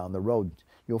 mile down the road,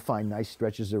 you'll find nice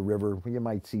stretches of river. You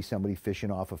might see somebody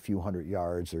fishing off a few hundred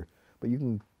yards, but you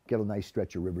can get a nice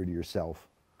stretch of river to yourself.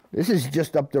 This is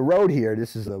just up the road here.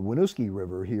 This is the Winooski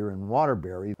River here in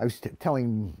Waterbury. I was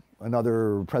telling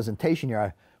another presentation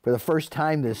here, for the first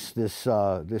time this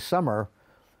summer,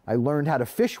 I learned how to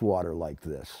fish water like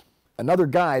this. Another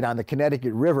guide on the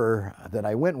Connecticut River that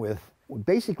I went with,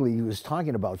 basically he was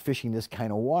talking about fishing this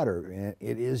kind of water. And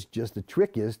it is just, the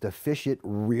trick is to fish it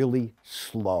really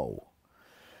slow.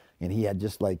 And he had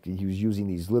he was using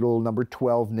these little number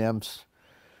 12 nymphs.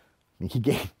 He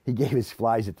gave his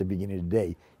flies at the beginning of the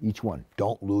day, each one,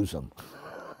 don't lose them.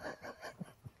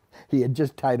 He had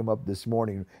just tied them up this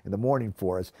morning, in the morning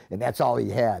for us, and that's all he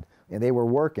had. And they were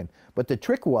working. But the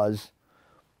trick was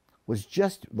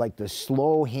just like the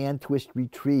slow hand twist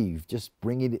retrieve, just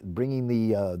bringing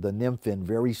the nymph in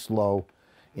very slow,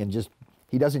 and just,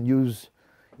 he doesn't use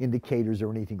indicators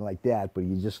or anything like that, but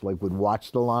he just would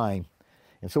watch the line.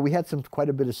 And so we had quite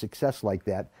a bit of success like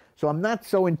that. So I'm not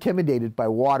so intimidated by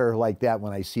water like that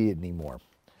when I see it anymore.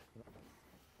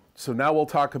 So now we'll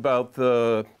talk about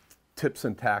the tips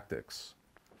and tactics.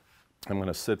 I'm going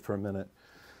to sit for a minute.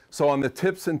 So on the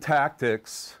tips and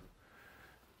tactics,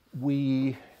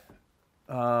 we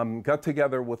got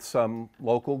together with some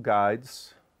local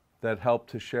guides that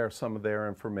helped to share some of their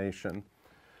information.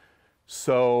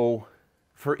 So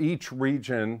for each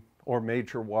region or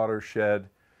major watershed,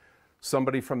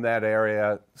 somebody from that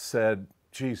area said,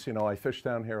 geez, you know, I fish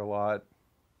down here a lot.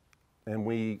 And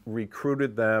we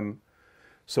recruited them.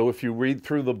 So if you read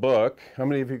through the book, how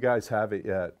many of you guys have it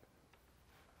yet?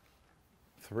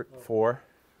 3, 4?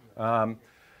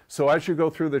 So as you go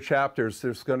through the chapters,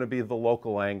 there's going to be the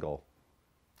local angle.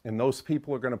 And those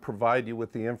people are going to provide you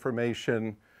with the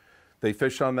information. They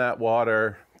fish on that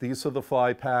water. These are the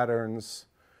fly patterns.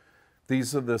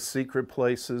 These are the secret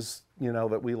places, you know,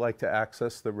 that we like to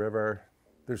access the river.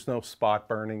 There's no spot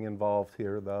burning involved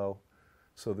here, though.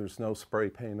 So there's no spray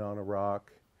paint on a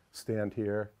rock. Stand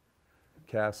here,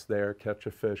 cast there, catch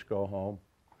a fish, go home.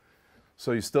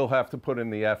 So you still have to put in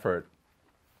the effort.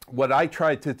 What I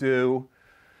tried to do,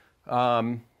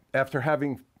 after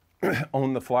having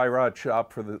owned the fly rod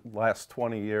shop for the last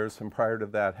 20 years, and prior to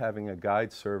that having a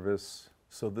guide service,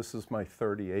 so this is my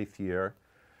 38th year,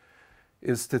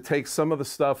 is to take some of the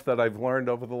stuff that I've learned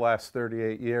over the last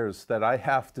 38 years that I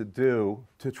have to do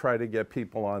to try to get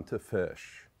people onto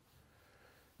fish.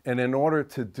 And in order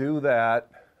to do that,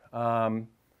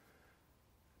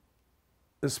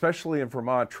 especially in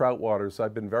Vermont trout waters,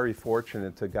 I've been very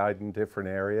fortunate to guide in different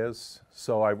areas.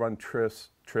 So I run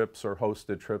trips or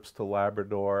hosted trips to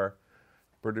Labrador,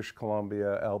 British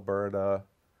Columbia, Alberta.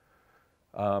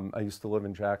 I used to live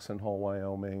in Jackson Hole,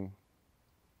 Wyoming,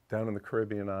 down in the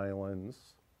Caribbean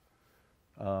islands,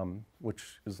 which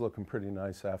is looking pretty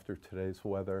nice after today's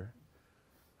weather.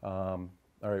 All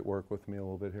right, work with me a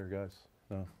little bit here, guys.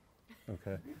 No?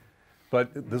 Okay.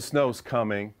 But the snow's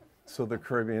coming, so the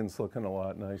Caribbean's looking a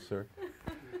lot nicer.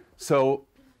 So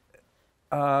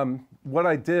what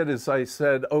I did is I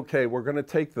said, okay, we're going to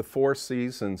take the 4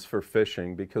 seasons for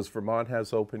fishing because Vermont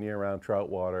has open year-round trout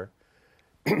water.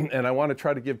 And I want to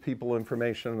try to give people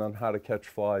information on how to catch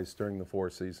flies during the 4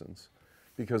 seasons.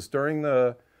 Because during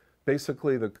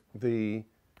basically the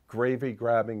gravy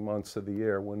grabbing months of the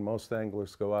year when most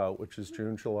anglers go out, which is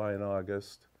June, July, and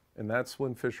August, and that's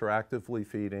when fish are actively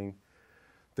feeding,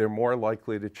 they're more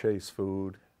likely to chase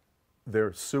food,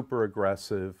 they're super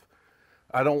aggressive.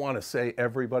 I don't want to say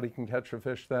everybody can catch a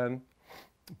fish then,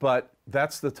 but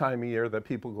that's the time of year that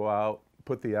people go out,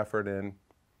 put the effort in,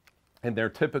 and they're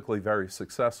typically very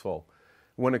successful.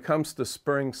 When it comes to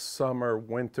spring, summer,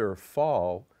 winter,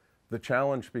 fall, the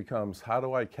challenge becomes how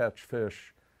do I catch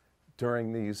fish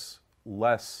during these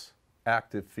less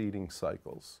active feeding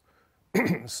cycles?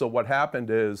 So what happened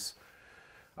is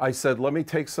I said, let me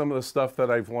take some of the stuff that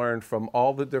I've learned from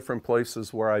all the different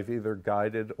places where I've either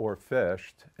guided or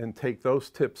fished and take those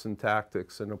tips and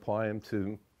tactics and apply them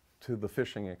to the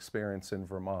fishing experience in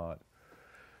Vermont.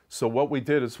 So what we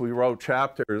did is we wrote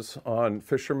chapters on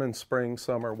fishermen spring,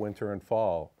 summer, winter, and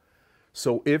fall.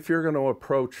 So if you're going to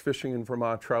approach fishing in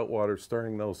Vermont trout waters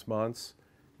during those months,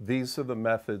 these are the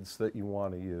methods that you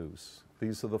want to use.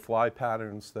 These are the fly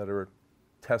patterns that are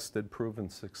tested, proven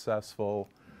successful.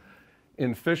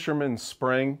 In fishermen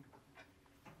spring,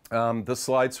 the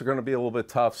slides are going to be a little bit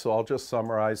tough, so I'll just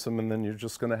summarize them, and then you're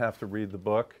just going to have to read the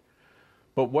book.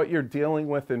 But what you're dealing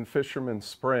with in fishermen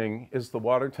spring is the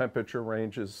water temperature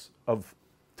ranges of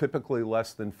typically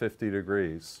less than 50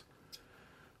 degrees.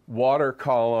 Water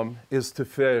column is to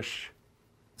fish,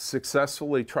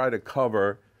 successfully try to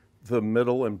cover the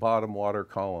middle and bottom water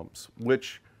columns,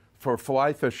 which for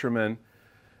fly fishermen,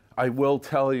 I will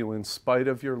tell you, in spite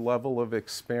of your level of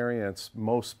experience,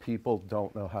 most people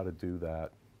don't know how to do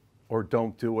that or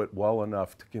don't do it well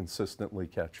enough to consistently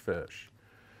catch fish.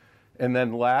 And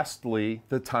then lastly,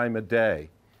 the time of day.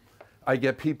 I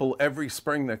get people every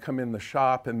spring that come in the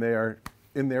shop and they're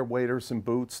in their waders and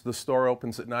boots. The store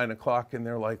opens at 9 o'clock and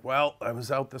they're like, well, I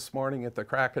was out this morning at the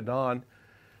crack of dawn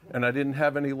and I didn't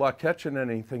have any luck catching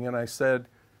anything. And I said,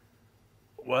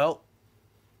 well,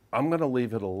 I'm going to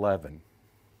leave at 11.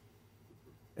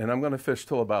 And I'm going to fish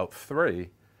till about 3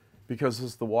 because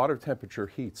as the water temperature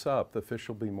heats up, the fish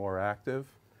will be more active.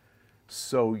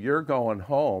 So you're going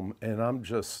home and I'm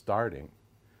just starting.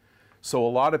 So a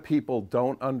lot of people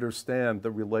don't understand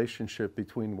the relationship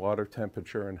between water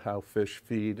temperature and how fish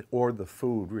feed or the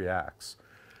food reacts.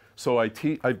 So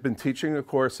I've been teaching a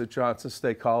course at Johnson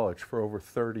State College for over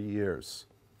 30 years,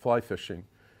 fly fishing.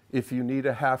 If you need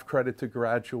a half credit to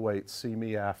graduate, see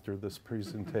me after this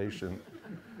presentation.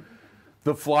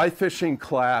 The fly fishing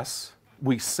class,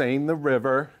 we seine the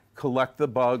river, collect the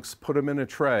bugs, put them in a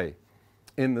tray.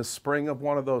 In the spring of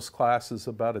one of those classes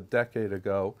about a decade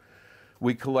ago,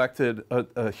 we collected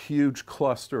a huge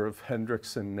cluster of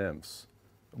Hendrickson nymphs.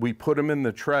 We put them in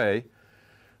the tray.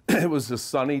 It was a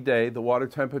sunny day. The water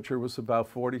temperature was about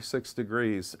 46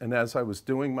 degrees. And as I was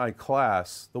doing my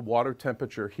class, the water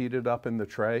temperature heated up in the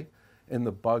tray and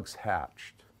the bugs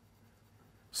hatched.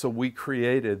 So we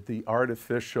created the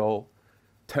artificial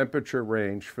temperature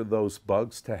range for those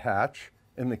bugs to hatch,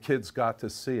 and the kids got to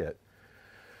see it.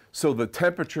 So the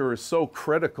temperature is so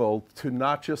critical to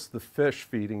not just the fish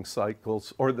feeding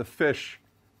cycles or the fish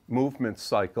movement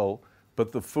cycle,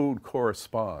 but the food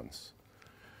corresponds.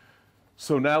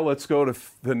 So now let's go to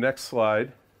the next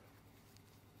slide.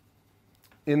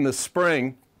 In the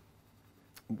spring,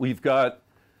 we've got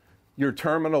your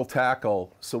terminal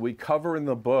tackle. So we cover in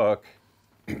the book,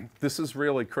 this is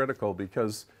really critical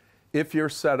because if you're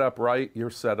set up right, you're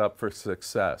set up for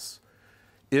success.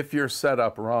 If you're set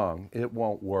up wrong, it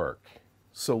won't work.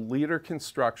 So leader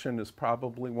construction is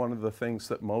probably one of the things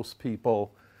that most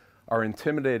people are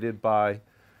intimidated by,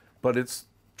 but it's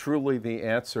truly the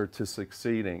answer to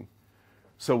succeeding.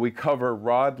 So we cover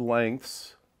rod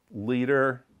lengths,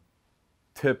 leader,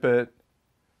 tippet,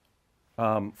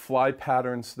 fly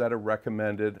patterns that are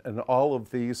recommended, and all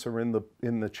of these are in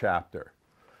the chapter.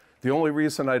 The only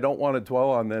reason I don't want to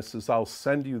dwell on this is I'll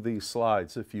send you these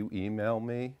slides if you email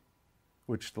me,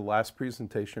 which the last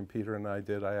presentation Peter and I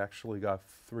did, I actually got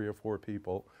 3 or 4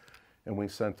 people, and we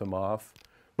sent them off.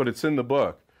 But it's in the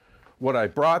book. What I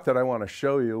brought that I want to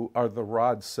show you are the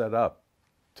rods set up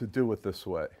to do it this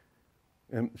way.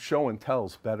 And show and tell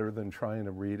is better than trying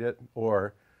to read it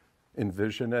or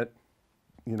envision it,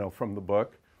 you know, from the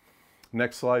book.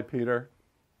 Next slide, Peter.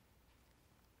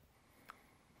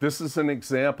 This is an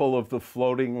example of the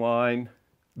floating line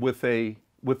with a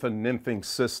nymphing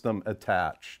system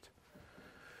attached.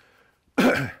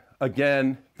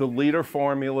 Again, the leader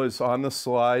formula is on the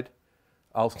slide.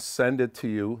 I'll send it to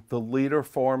you. The leader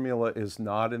formula is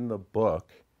not in the book.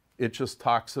 It just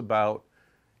talks about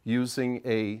using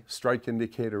a strike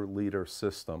indicator leader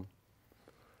system.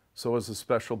 So as a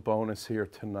special bonus here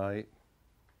tonight,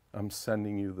 I'm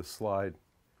sending you the slide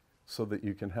so that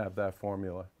you can have that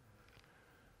formula.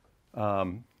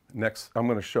 Next, I'm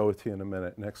going to show it to you in a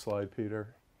minute. Next slide,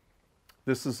 Peter.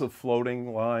 This is a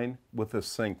floating line with a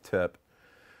sink tip.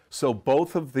 So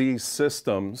both of these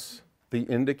systems, the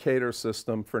indicator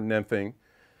system for nymphing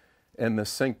and the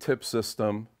sink tip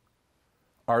system,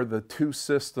 are the 2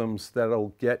 systems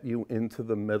that'll get you into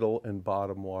the middle and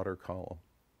bottom water column.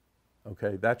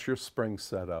 Okay, that's your spring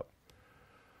setup.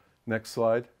 Next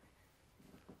slide.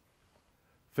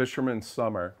 Fisherman's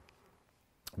summer.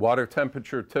 Water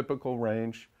temperature typical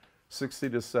range, 60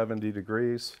 to 70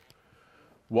 degrees.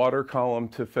 Water column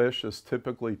to fish is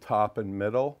typically top and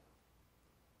middle.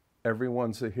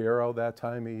 Everyone's a hero that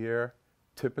time of year.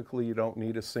 Typically, you don't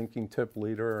need a sinking tip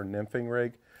leader or nymphing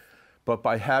rig. But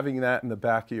by having that in the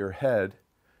back of your head,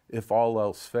 if all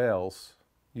else fails,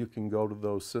 you can go to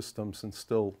those systems and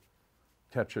still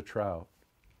catch a trout.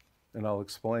 And I'll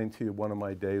explain to you one of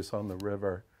my days on the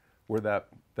river where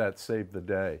that saved the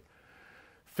day.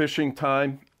 Fishing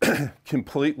time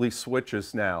completely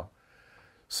switches now.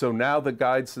 So now the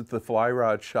guides at the fly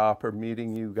rod shop are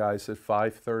meeting you guys at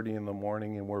 5:30 in the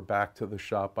morning, and we're back to the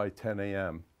shop by 10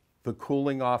 a.m. The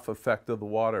cooling off effect of the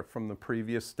water from the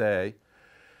previous day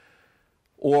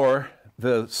or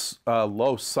the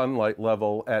low sunlight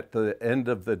level at the end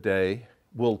of the day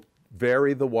will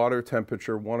vary the water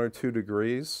temperature 1 or 2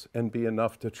 degrees and be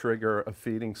enough to trigger a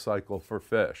feeding cycle for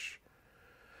fish.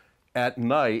 At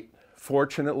night,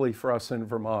 fortunately for us in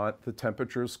Vermont, the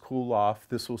temperatures cool off.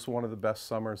 This was one of the best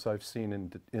summers I've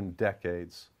seen in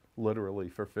decades, literally,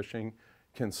 for fishing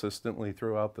consistently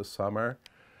throughout the summer.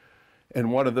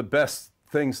 And one of the best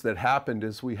things that happened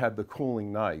is we had the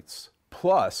cooling nights.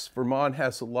 Plus, Vermont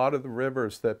has a lot of the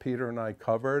rivers that Peter and I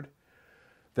covered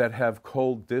that have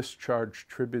cold discharge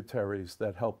tributaries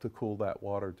that help to cool that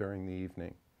water during the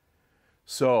evening.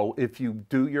 So if you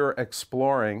do your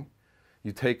exploring,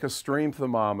 you take a stream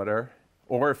thermometer,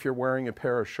 or if you're wearing a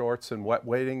pair of shorts and wet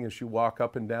wading as you walk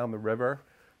up and down the river,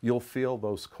 you'll feel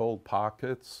those cold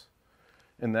pockets,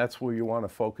 and that's where you want to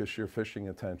focus your fishing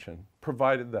attention,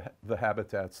 provided the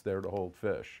habitat's there to hold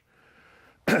fish.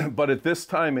 But at this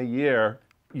time of year,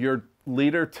 your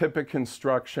leader tippet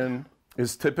construction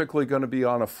is typically going to be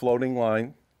on a floating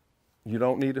line. You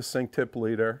don't need a sink tip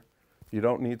leader. You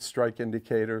don't need strike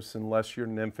indicators unless you're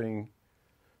nymphing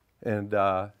and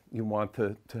you want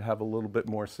to have a little bit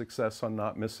more success on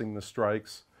not missing the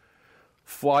strikes.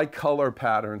 Fly color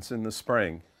patterns in the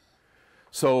spring.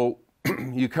 So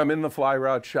you come in the fly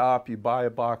rod shop, you buy a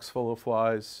box full of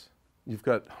flies, you've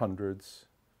got hundreds.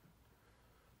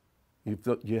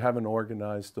 You haven't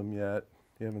organized them yet.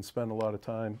 You haven't spent a lot of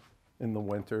time in the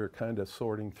winter kind of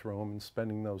sorting through them and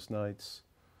spending those nights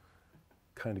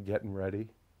kind of getting ready.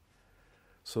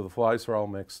 So the flies are all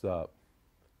mixed up.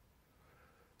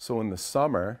 So in the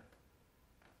summer,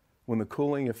 when the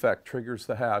cooling effect triggers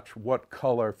the hatch, what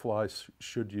color flies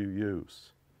should you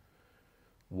use?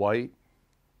 White,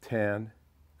 tan,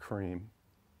 cream.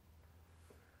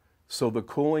 So the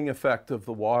cooling effect of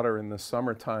the water in the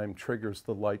summertime triggers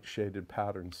the light shaded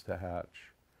patterns to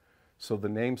hatch. So the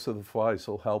names of the flies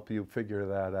will help you figure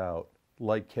that out.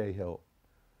 Light Cahill,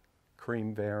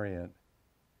 cream variant,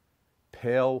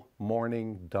 pale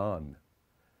morning dun,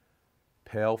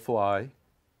 pale fly,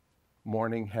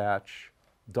 morning hatch,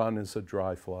 dun is a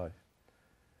dry fly.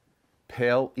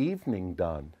 Pale evening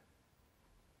dun,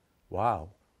 wow,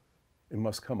 it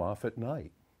must come off at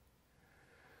night.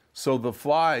 So the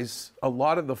flies, a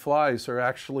lot of the flies are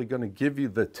actually going to give you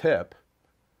the tip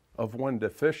of when to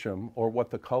fish them or what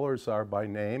the colors are by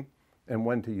name and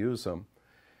when to use them.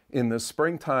 In the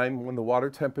springtime, when the water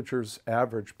temperatures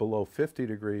average below 50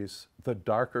 degrees, the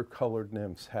darker colored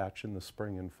nymphs hatch in the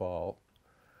spring and fall.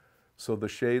 So the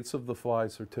shades of the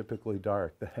flies are typically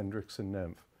dark, the Hendrickson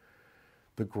nymph,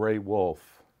 the gray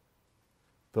wolf,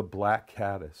 the black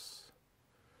caddis.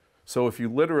 So if you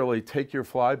literally take your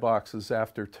fly boxes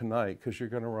after tonight, because you're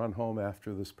going to run home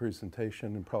after this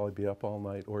presentation and probably be up all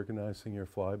night organizing your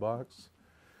fly box,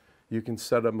 you can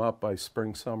set them up by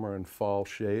spring, summer, and fall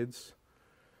shades.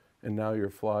 And now your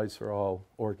flies are all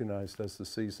organized as the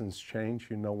seasons change.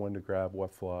 You know when to grab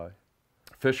what fly.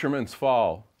 Fisherman's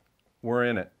Fall, we're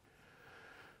in it.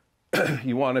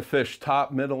 You want to fish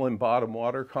top, middle, and bottom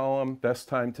water column. Best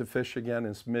time to fish again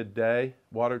is midday.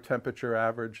 Water temperature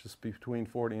average is between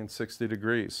 40 and 60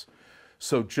 degrees.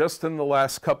 So just in the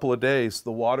last couple of days,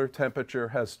 the water temperature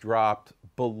has dropped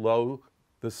below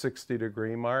the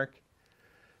 60-degree mark.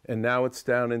 And now it's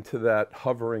down into that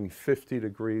hovering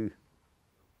 50-degree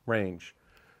range.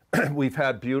 We've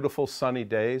had beautiful sunny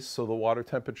days, so the water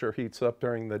temperature heats up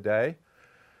during the day.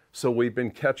 So we've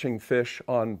been catching fish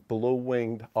on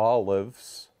blue-winged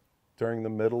olives during the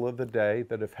middle of the day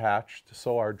that have hatched.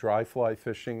 So our dry fly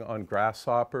fishing on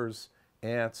grasshoppers,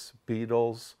 ants,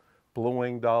 beetles,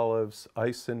 blue-winged olives,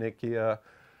 Isonychia,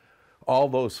 all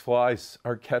those flies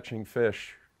are catching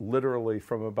fish literally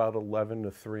from about 11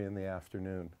 to 3 in the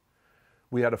afternoon.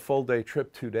 We had a full day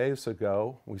trip 2 days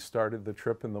ago. We started the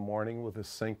trip in the morning with a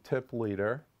sink tip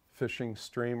leader, fishing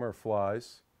streamer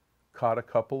flies, caught a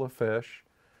couple of fish.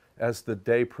 As the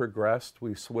day progressed,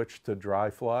 we switched to dry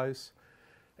flies.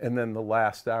 And then the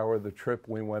last hour of the trip,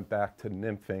 we went back to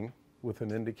nymphing with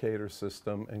an indicator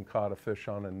system and caught a fish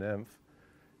on a nymph.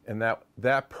 And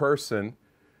that person,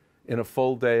 in a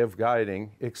full day of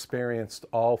guiding, experienced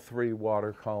all 3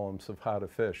 water columns of how to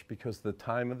fish because the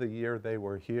time of the year they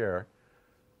were here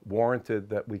warranted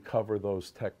that we cover those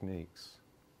techniques.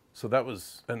 So that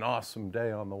was an awesome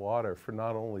day on the water for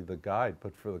not only the guide,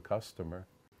 but for the customer.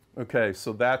 Okay,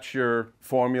 so that's your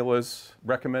formulas: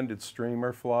 recommended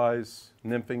streamer flies,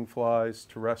 nymphing flies,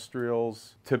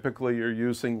 terrestrials. Typically you're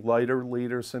using lighter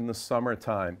leaders in the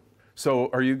summertime. So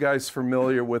are you guys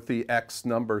familiar with the X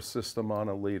number system on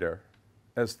a leader?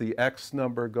 As the X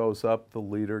number goes up, the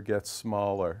leader gets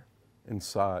smaller in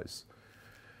size.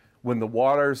 When the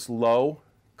water's low,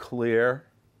 clear,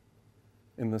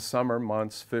 in the summer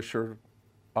months, fish are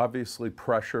obviously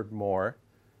pressured more.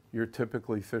 You're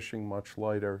typically fishing much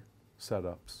lighter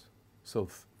setups. So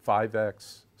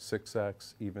 5X,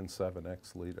 6X, even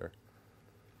 7X leader.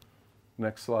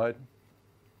 Next slide.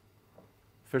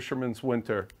 Fisherman's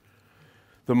Winter,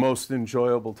 the most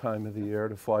enjoyable time of the year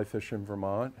to fly fish in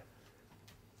Vermont.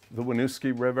 The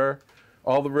Winooski River,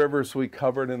 all the rivers we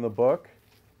covered in the book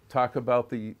talk about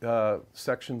the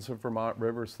sections of Vermont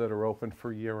rivers that are open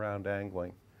for year-round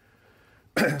angling.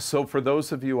 So for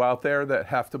those of you out there that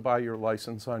have to buy your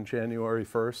license on January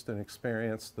 1st and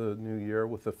experience the new year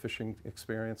with a fishing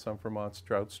experience on Vermont's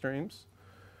trout streams,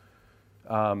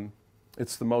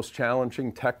 it's the most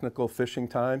challenging technical fishing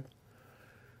time.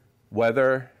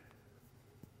 Weather,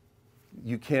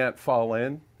 you can't fall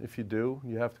in. If you do,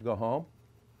 you have to go home.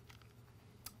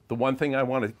 The one thing I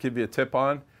want to give you a tip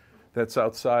on that's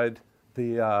outside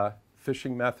the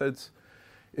fishing methods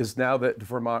is now that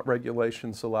Vermont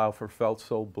regulations allow for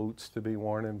felt-sole boots to be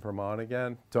worn in Vermont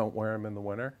again, don't wear them in the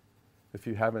winter. If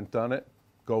you haven't done it,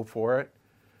 go for it.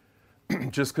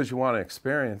 Just because you want to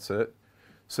experience it.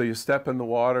 So you step in the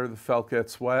water, the felt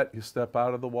gets wet. You step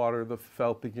out of the water, the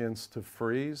felt begins to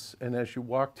freeze. And as you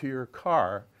walk to your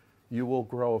car, you will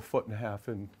grow 1.5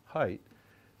 feet in height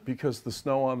because the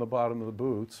snow on the bottom of the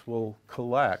boots will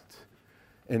collect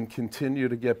and continue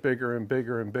to get bigger and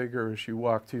bigger and bigger as you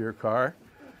walk to your car.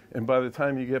 And by the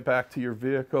time you get back to your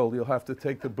vehicle, you'll have to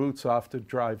take the boots off to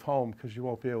drive home because you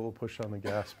won't be able to push on the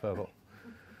gas pedal.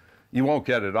 You won't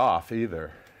get it off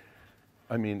either.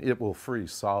 I mean, it will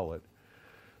freeze solid.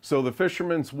 So the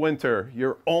Fisherman's Winter,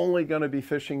 you're only going to be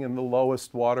fishing in the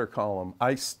lowest water column.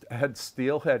 I had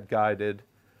steelhead guided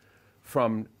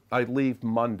from I leave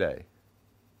Monday.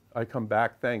 I come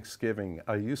back Thanksgiving.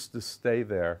 I used to stay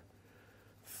there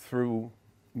through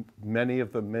many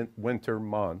of the winter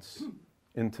months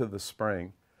into the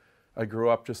spring. I grew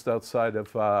up just outside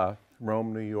of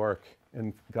Rome, New York,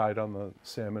 and guide on the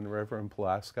Salmon River in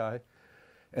Pulaski.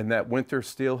 And that winter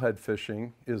steelhead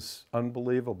fishing is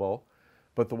unbelievable.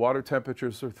 But the water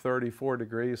temperatures are 34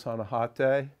 degrees on a hot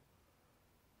day,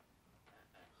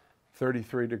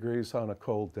 33 degrees on a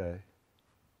cold day.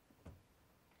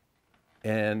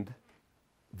 And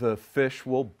the fish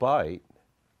will bite,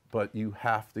 but you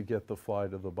have to get the fly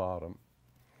to the bottom.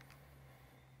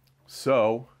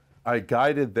 So I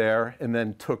guided there and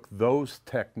then took those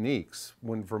techniques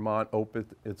when Vermont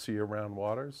opened its year-round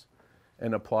waters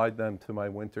and applied them to my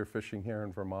winter fishing here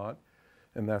in Vermont.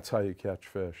 And that's how you catch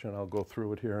fish. And I'll go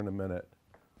through it here in a minute.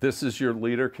 This is your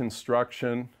leader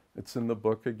construction. It's in the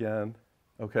book again.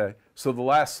 Okay, so the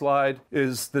last slide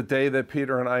is the day that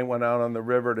Peter and I went out on the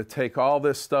river to take all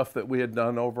this stuff that we had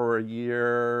done over a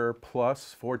year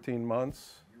plus, 14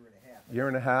 months, year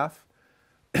and a half.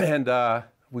 And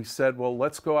we said, well,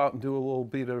 let's go out and do a little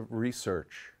bit of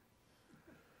research.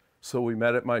 So we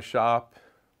met at my shop.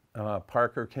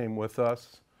 Parker came with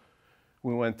us.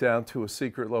 We went down to a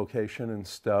secret location in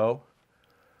Stowe.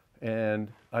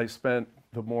 And I spent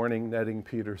the morning netting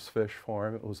Peter's fish for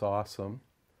him. It was awesome.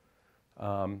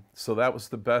 So that was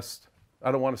the best,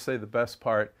 I don't want to say the best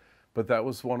part, but that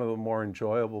was one of the more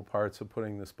enjoyable parts of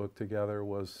putting this book together,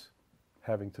 was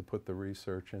having to put the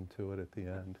research into it at the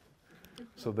end.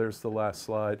 So there's the last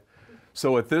slide.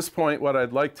 So at this point, what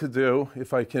I'd like to do,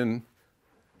 if I can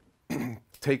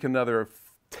take another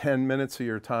 10 minutes of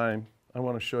your time, I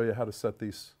want to show you how to set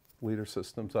these leader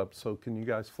systems up. So can you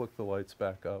guys flick the lights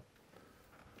back up?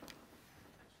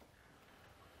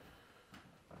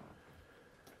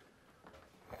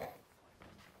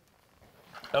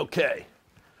 Okay,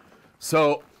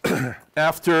 so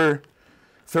after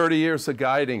 30 years of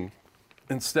guiding,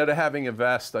 instead of having a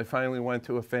vest, I finally went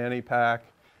to a fanny pack.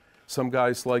 Some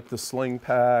guys like the sling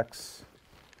packs,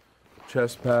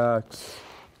 chest packs.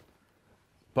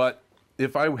 But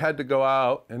if I had to go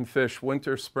out and fish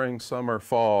winter, spring, summer,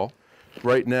 fall,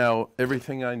 right now,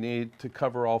 everything I need to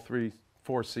cover all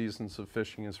 4 seasons of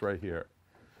fishing is right here.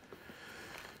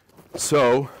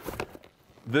 So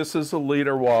this is a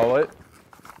leader wallet.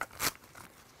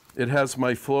 It has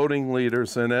my floating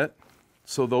leaders in it.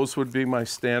 So those would be my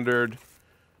standard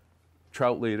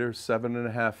trout leaders,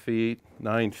 7.5 feet,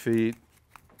 9 feet.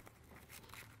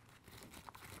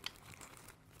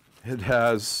 It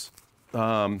has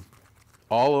all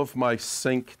of my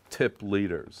sink tip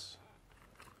leaders.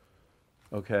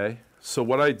 Okay, so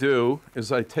what I do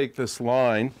is I take this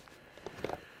line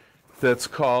that's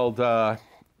called T14,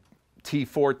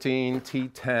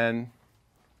 T10,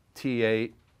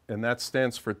 T8, and that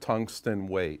stands for tungsten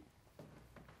weight.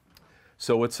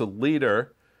 So it's a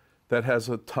leader that has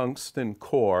a tungsten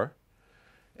core,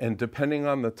 and depending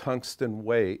on the tungsten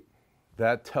weight,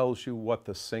 that tells you what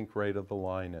the sink rate of the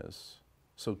line is.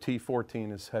 So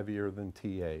T14 is heavier than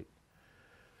T8.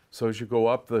 So as you go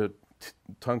up the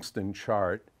tungsten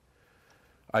chart,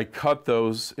 I cut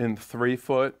those in 3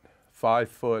 foot,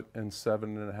 5 foot, and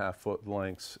 7.5 foot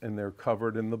lengths, and they're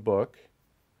covered in the book.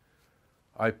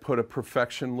 I put a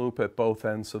perfection loop at both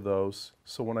ends of those.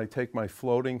 So when I take my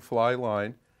floating fly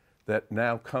line that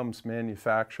now comes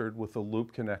manufactured with a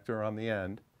loop connector on the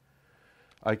end,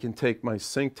 I can take my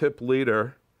sink tip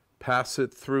leader, pass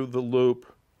it through the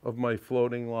loop of my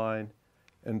floating line,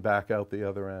 and back out the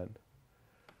other end.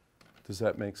 Does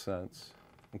that make sense?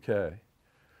 Okay.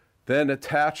 Then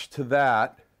attached to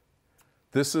that,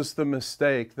 this is the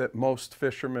mistake that most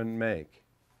fishermen make,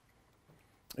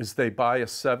 is they buy a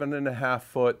 7.5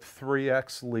 foot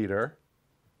 3X leader,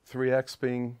 3X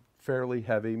being fairly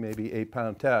heavy, maybe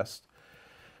 8-pound test,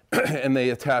 and they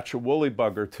attach a woolly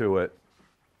bugger to it.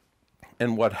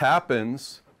 And what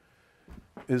happens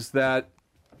is that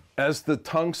as the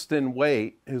tungsten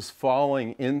weight is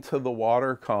falling into the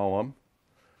water column,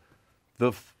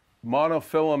 the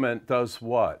monofilament does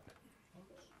what?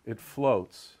 It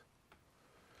floats.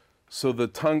 So the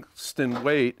tungsten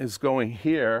weight is going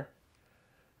here,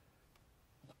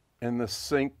 and the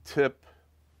sink tip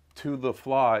to the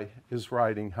fly is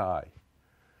riding high.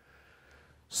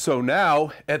 So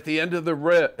now, at the end of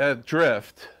the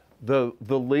drift, the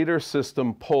leader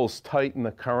system pulls tight in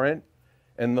the current,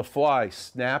 and the fly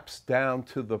snaps down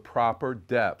to the proper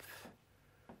depth,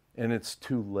 and it's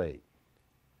too late.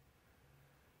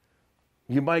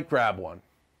 You might grab one,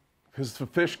 because the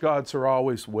fish gods are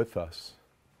always with us.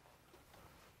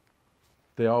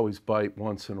 They always bite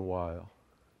once in a while,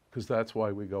 because that's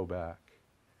why we go back.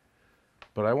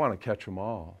 but I want to catch them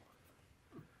all.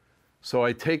 So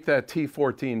I take that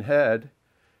T14 head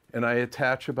and I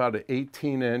attach about an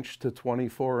 18-inch to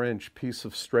 24-inch piece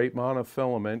of straight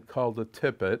monofilament called a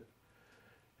tippet,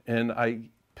 and I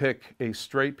pick a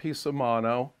straight piece of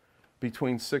mono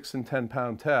between 6 and 10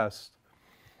 pound test,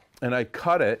 and I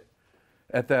cut it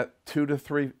at that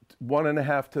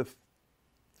 1.5 to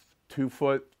 2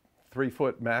 foot, 3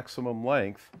 foot maximum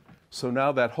length. So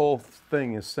now that whole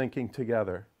thing is sinking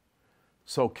together.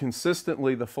 So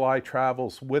consistently the fly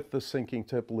travels with the sinking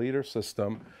tip leader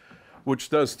system, which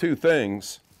does two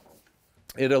things.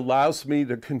 It allows me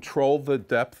to control the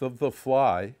depth of the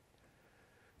fly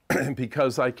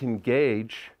because I can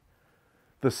gauge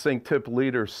the sink tip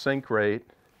leader's sink rate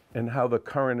and how the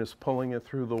current is pulling it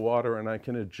through the water, and I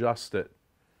can adjust it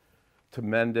to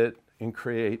mend it and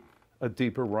create a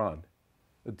deeper run,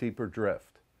 a deeper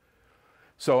drift.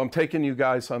 So I'm taking you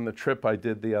guys on the trip I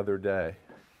did the other day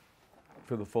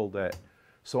for the full day.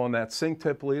 So on that sink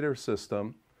tip leader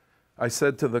system, I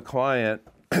said to the client,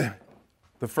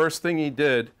 the first thing he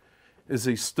did is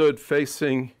he stood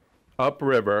facing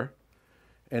upriver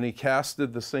and he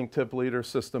casted the sink tip leader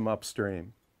system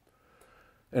upstream.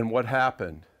 And what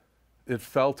happened? It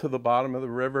fell to the bottom of the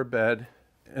riverbed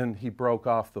and he broke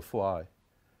off the fly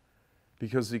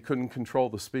because he couldn't control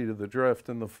the speed of the drift,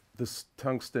 and this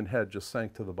tungsten head just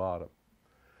sank to the bottom.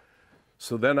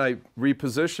 So then I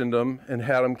repositioned him and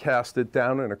had him cast it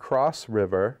down and across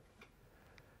river.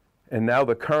 And now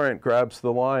the current grabs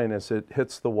the line as it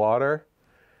hits the water.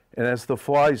 And as the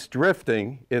fly's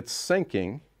drifting, it's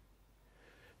sinking.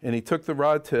 And he took the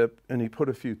rod tip and he put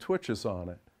a few twitches on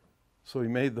it. So he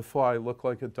made the fly look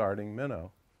like a darting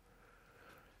minnow.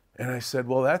 And I said,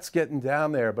 well, that's getting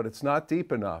down there, but it's not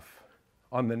deep enough.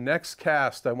 On the next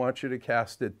cast, I want you to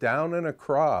cast it down and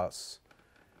across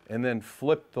and then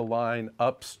flip the line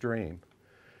upstream.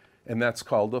 And that's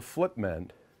called a flip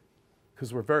mend,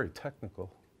 because we're very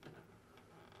technical.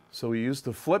 So we used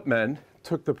the flip mend,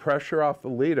 took the pressure off the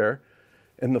leader,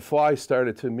 and the fly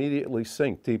started to immediately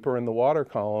sink deeper in the water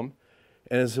column.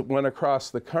 And as it went across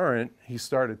the current, he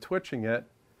started twitching it,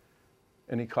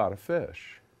 and he caught a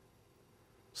fish.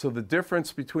 So the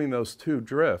difference between those two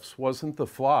drifts wasn't the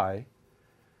fly,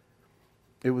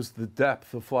 it was the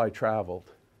depth the fly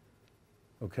traveled.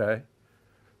 Okay?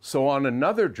 So on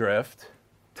another drift,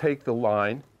 take the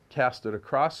line, cast it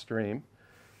across stream,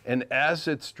 and as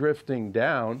it's drifting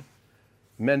down,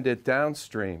 mend it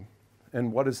downstream.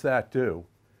 And what does that do?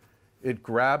 It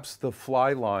grabs the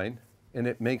fly line and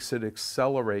it makes it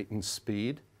accelerate in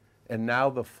speed, and now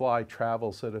the fly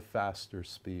travels at a faster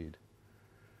speed.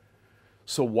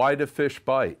 So why do fish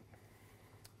bite?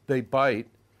 They bite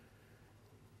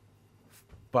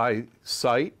by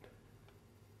sight,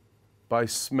 by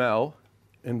smell,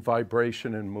 and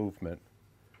vibration and movement.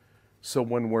 So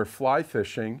when we're fly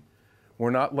fishing,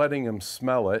 we're not letting them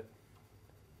smell it,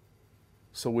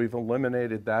 so we've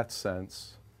eliminated that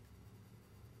sense.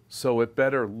 So it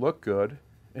better look good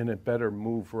and it better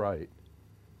move right,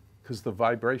 because the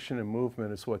vibration and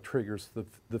movement is what triggers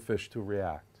the fish to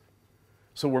react.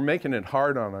 So we're making it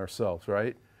hard on ourselves,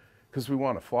 right? Because we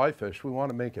want to fly fish, we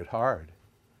want to make it hard.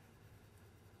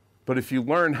 But if you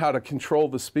learn how to control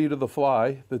the speed of the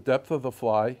fly, the depth of the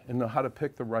fly, and know how to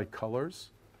pick the right colors,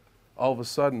 all of a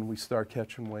sudden we start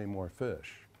catching way more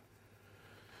fish.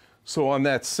 So on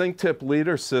that sink tip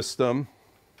leader system,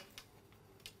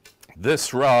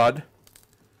 this rod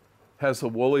has a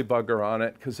woolly bugger on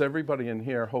it, because everybody in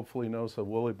here hopefully knows a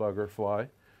woolly bugger fly,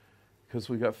 because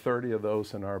we got 30 of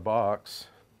those in our box.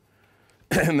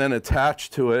 And then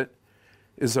attached to it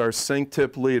is our sink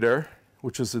tip leader,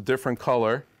 which is a different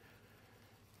color,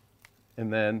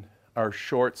 and then our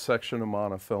short section of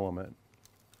monofilament.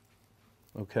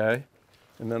 Okay?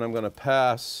 And then I'm going to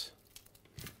pass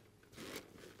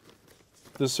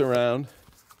this around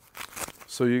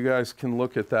so you guys can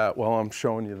look at that while I'm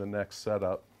showing you the next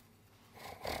setup.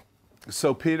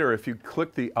 So Peter, if you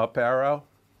click the up arrow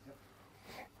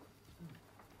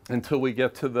until we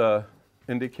get to the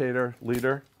indicator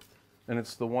leader, and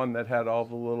it's the one that had all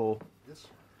the little, This?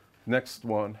 next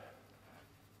one.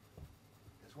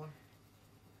 This one?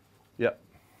 Yep.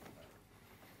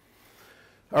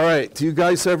 All right, do you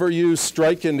guys ever use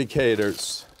strike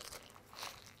indicators?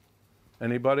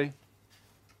 Anybody?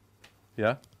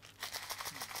 Yeah?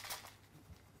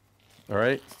 All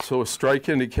right, so a strike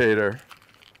indicator,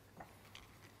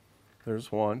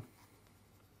 there's one.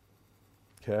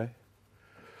 Okay.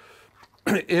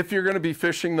 If you're going to be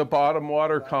fishing the bottom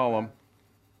water column,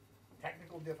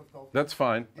 Technical difficulty. that's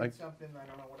fine. Did something, I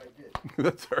don't know what I did.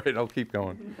 That's all right, I'll keep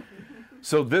going.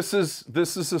 So this is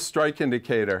a strike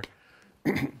indicator.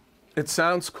 It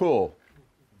sounds cool.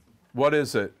 What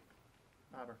is it?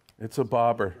 Bobber. It's a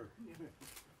bobber.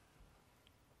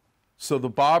 So the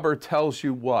bobber tells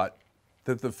you what?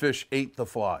 That the fish ate the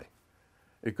fly.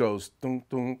 It goes dunk,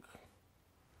 dunk.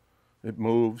 It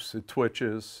moves, it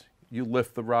twitches. You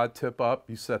lift the rod tip up,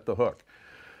 you set the hook.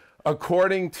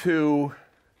 According to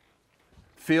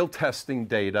field testing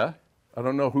data, I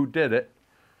don't know who did it,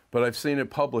 but I've seen it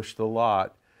published a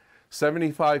lot.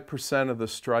 75% of the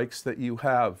strikes that you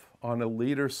have on a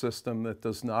leader system that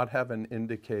does not have an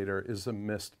indicator is a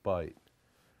missed bite.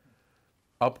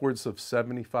 Upwards of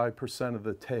 75% of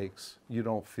the takes you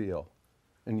don't feel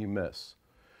and you miss.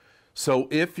 So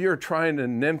if you're trying to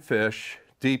nymph fish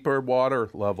deeper water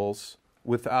levels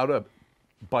without a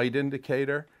bite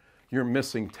indicator, you're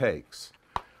missing takes.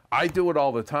 I do it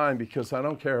all the time because I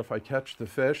don't care if I catch the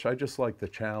fish, I just like the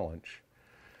challenge.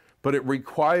 But it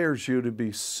requires you to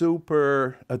be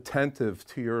super attentive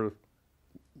to your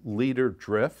leader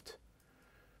drift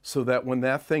so that when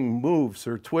that thing moves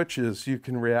or twitches, you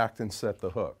can react and set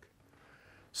the hook.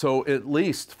 So at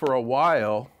least for a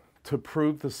while, to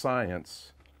prove the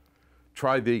science,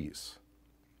 try these,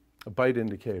 a bite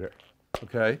indicator,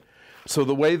 okay? So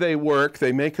the way they work,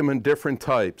 they make them in different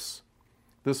types.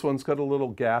 This one's got a little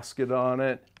gasket on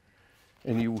it,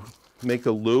 and you make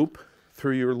a loop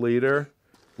through your leader,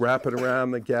 wrap it around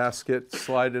the gasket,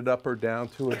 slide it up or down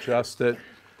to adjust it.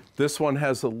 This one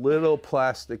has a little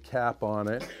plastic cap on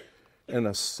it and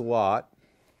a slot.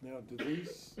 Now, do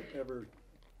these ever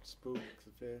spook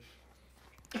the fish?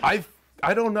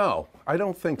 I don't know. I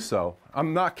don't think so.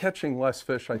 I'm not catching less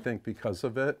fish, I think, because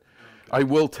of it. I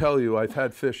will tell you, I've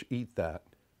had fish eat that.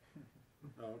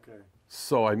 Okay.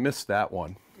 So I missed that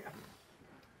one.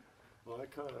 Well, I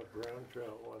caught a brown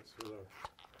trout once with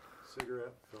a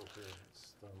cigarette filter in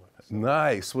its stomach. So.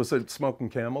 Nice. Was it Smoking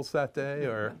Camels that day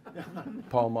or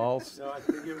Pall Malls? No, I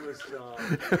think it was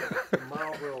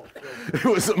Marlboro filter.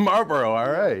 It was a Marlboro,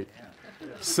 all right.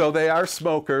 So they are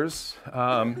smokers,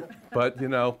 but you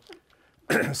know,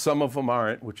 some of them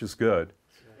aren't, which is good.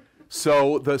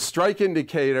 So the strike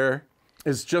indicator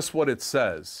is just what it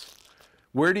says.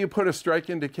 Where do you put a strike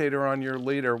indicator on your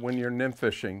leader when you're nymph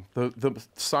fishing? The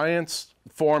science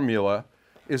formula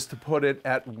is to put it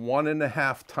at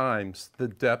 1.5 times the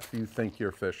depth you think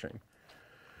you're fishing.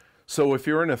 So if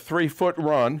you're in a 3-foot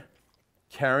run,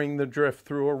 carrying the drift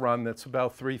through a run that's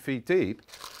about 3 feet deep,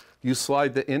 you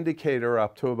slide the indicator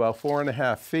up to about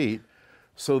 4.5 feet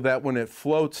so that when it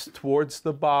floats towards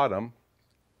the bottom,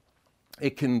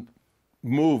 it can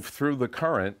move through the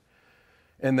current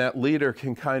and that leader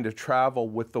can kind of travel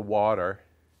with the water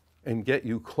and get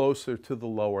you closer to the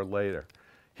lower leader.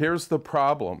 Here's the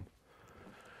problem.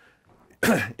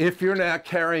 If you're not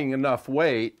carrying enough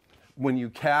weight, when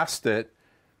you cast it,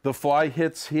 the fly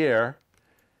hits here,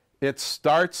 it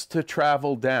starts to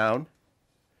travel down,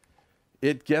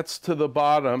 it gets to the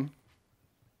bottom,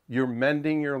 you're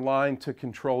mending your line to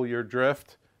control your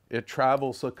drift, it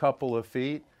travels a couple of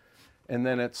feet, and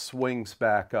then it swings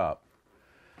back up.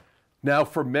 Now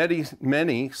for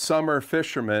many summer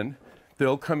fishermen,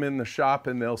 they'll come in the shop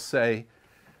and they'll say,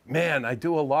 man, I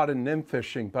do a lot of nymph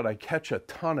fishing, but I catch a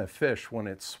ton of fish when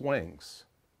it swings.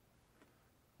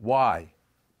 Why?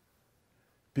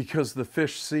 Because the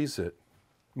fish sees it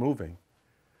moving.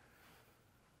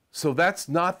 So that's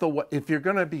not the way. If you're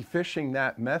going to be fishing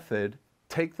that method,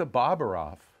 take the bobber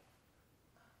off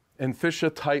and fish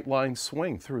a tight line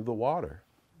swing through the water.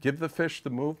 Give the fish the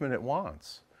movement it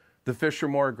wants. The fish are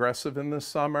more aggressive in the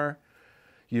summer.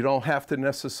 You don't have to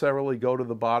necessarily go to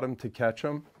the bottom to catch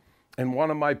them. And one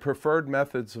of my preferred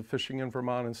methods of fishing in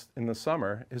Vermont in the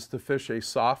summer is to fish a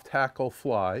soft hackle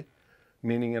fly,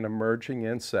 meaning an emerging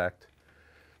insect,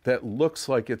 that looks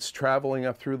like it's traveling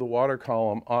up through the water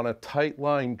column on a tight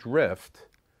line drift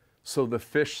so the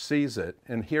fish sees it.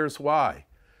 And here's why.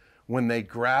 When they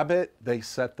grab it, they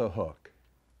set the hook.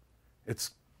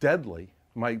 It's deadly.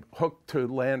 My hook to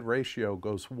land ratio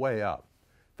goes way up.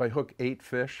 If I hook 8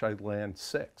 fish, I land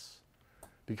 6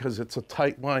 because it's a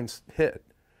tight line hit.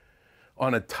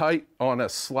 On a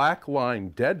slack line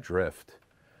dead drift,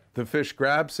 the fish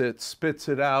grabs it, spits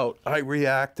it out, I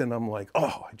react and I'm like,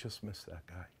 oh, I just missed that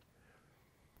guy.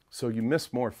 So you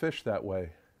miss more fish that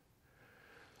way.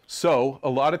 So a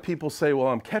lot of people say, well,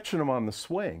 I'm catching them on the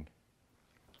swing.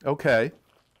 Okay.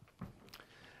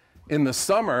 In the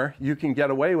summer, you can get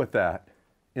away with that.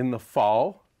 In the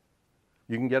fall,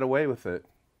 you can get away with it.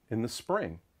 In the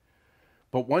spring.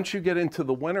 But once you get into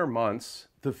the winter months,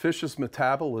 the fish's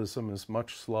metabolism is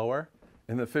much slower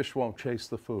and the fish won't chase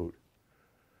the food.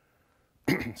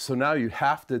 So now you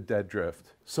have to dead drift.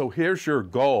 So here's your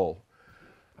goal.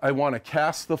 I want to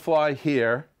cast the fly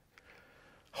here.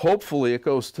 Hopefully it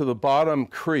goes to the bottom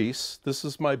crease. This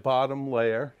is my bottom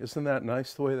layer. Isn't that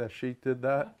nice the way that sheet did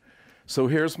that? So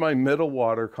here's my middle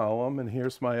water column and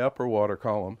here's my upper water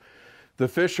column. The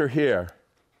fish are here.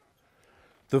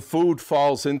 The food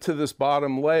falls into this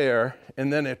bottom layer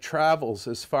and then it travels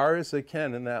as far as it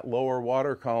can in that lower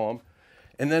water column.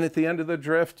 And then at the end of the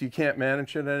drift, you can't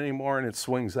manage it anymore and it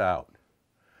swings out.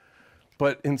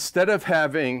 But instead of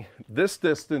having this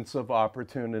distance of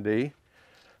opportunity,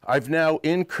 I've now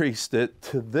increased it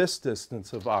to this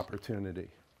distance of opportunity.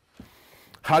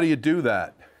 How do you do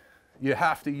that? You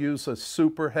have to use a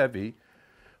super heavy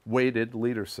weighted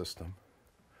leader system.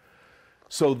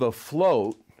 So the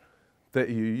float that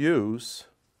you use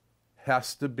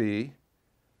has to be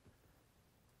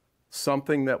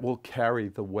something that will carry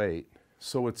the weight.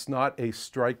 So it's not a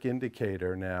strike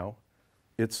indicator now,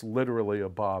 it's literally a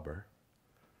bobber.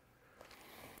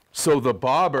 So the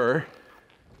bobber,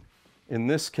 in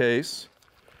this case,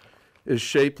 is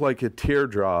shaped like a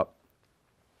teardrop.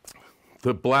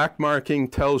 The black marking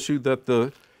tells you that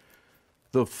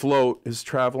the float is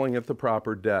traveling at the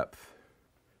proper depth.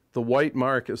 The white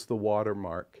mark is the water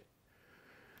mark.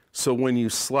 So when you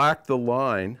slack the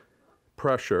line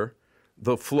pressure,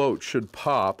 the float should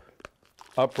pop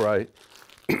upright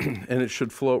and it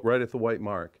should float right at the white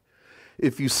mark.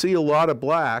 If you see a lot of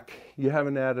black, you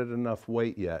haven't added enough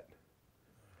weight yet.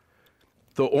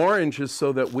 The orange is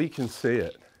so that we can see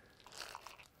it.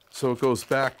 So it goes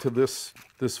back to this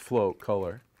float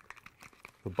color,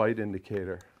 the bite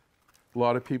indicator. A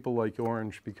lot of people like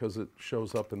orange because it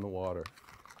shows up in the water.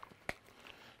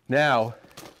 Now,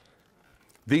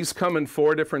 these come in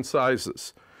 4 different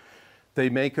sizes. They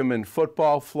make them in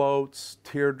football floats,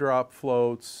 teardrop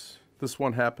floats. This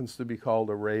one happens to be called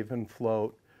a raven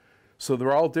float. So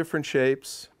they're all different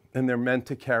shapes and they're meant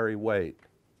to carry weight.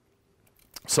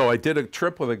 So I did a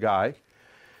trip with a guy,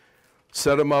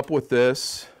 set him up with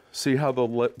this, see how the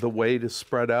weight is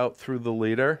spread out through the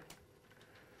leader.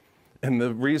 And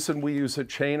the reason we use a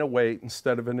chain of weight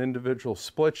instead of an individual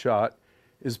split shot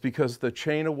is because the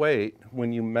chain of weight,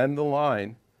 when you mend the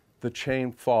line, the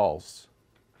chain falls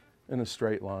in a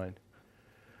straight line.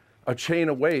 A chain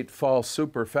of weight falls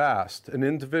super fast. An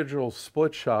individual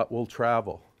split shot will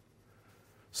travel.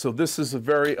 So this is a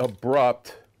very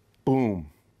abrupt boom.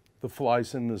 The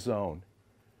fly's in the zone.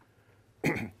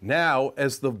 Now,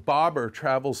 as the bobber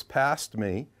travels past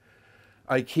me,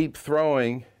 I keep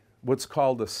throwing what's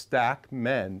called a stack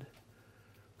mend.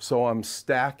 So I'm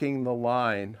stacking the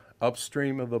line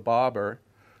upstream of the bobber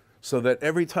so that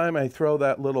every time I throw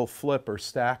that little flip or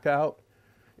stack out,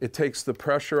 it takes the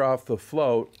pressure off the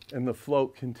float and the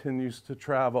float continues to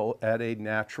travel at a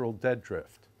natural dead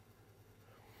drift.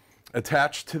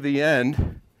 Attached to the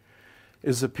end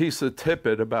is a piece of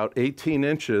tippet about 18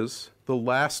 inches. The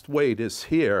last weight is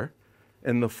here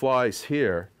and the fly's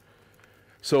here.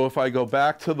 So if I go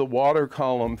back to the water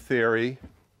column theory,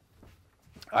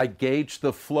 I gauge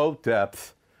the float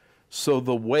depth so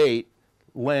the weight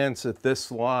lands at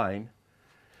this line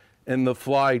and the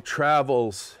fly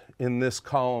travels in this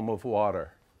column of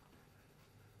water.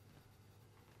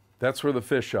 That's where the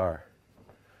fish are.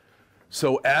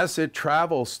 So as it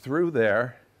travels through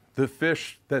there, the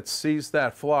fish that sees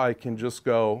that fly can just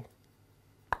go,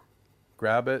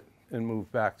 grab it, and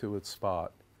move back to its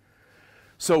spot.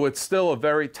 So it's still a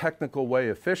very technical way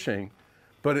of fishing,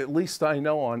 but at least I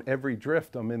know on every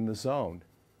drift I'm in the zone.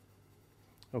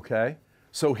 Okay?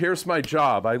 So here's my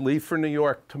job. I leave for New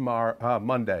York tomorrow,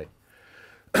 Monday.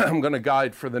 I'm going to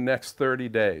guide for the next 30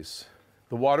 days.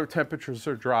 The water temperatures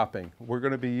are dropping. We're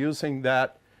going to be using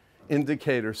that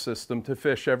indicator system to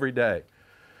fish every day.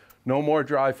 No more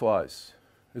dry flies.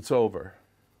 It's over.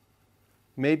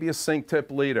 Maybe a sink tip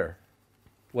leader.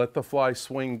 Let the fly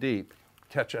swing deep.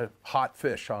 Catch a hot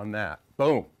fish on that.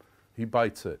 Boom. He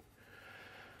bites it.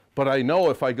 But I know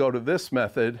if I go to this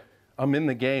method, I'm in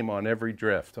the game on every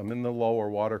drift. I'm in the lower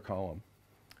water column.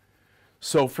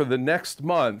 So for the next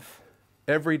month,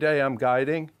 every day I'm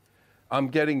guiding, I'm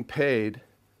getting paid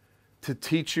to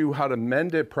teach you how to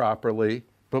mend it properly,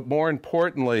 but more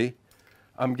importantly,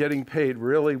 I'm getting paid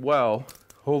really well.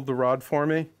 Hold the rod for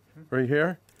me, right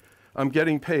here. I'm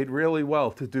getting paid really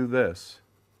well to do this.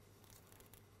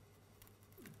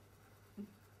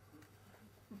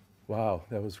 Wow,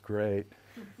 that was great.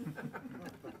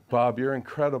 Bob, you're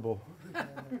incredible.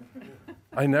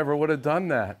 I never would have done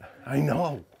that. I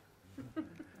know.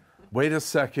 Wait a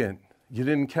second. You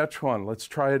didn't catch one. Let's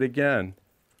try it again.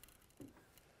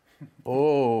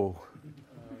 Oh,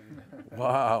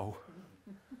 wow.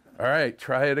 All right,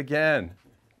 try it again.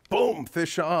 Boom,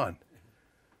 fish on.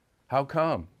 How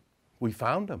come? We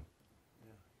found him.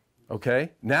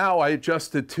 Okay, now I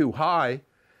adjusted too high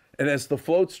And as the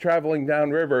float's traveling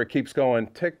downriver, it keeps going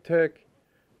tick, tick,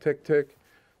 tick, tick.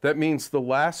 That means the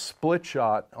last split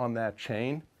shot on that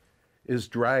chain is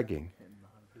dragging.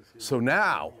 So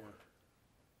now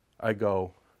I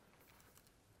go,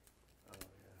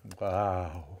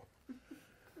 wow,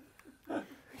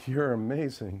 you're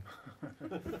amazing.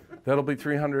 That'll be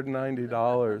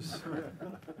 $390.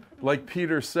 Like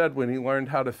Peter said when he learned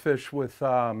how to fish with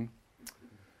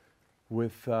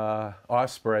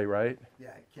Osprey, right? Yeah,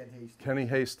 Ken Hastings. Kenny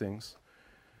Hastings.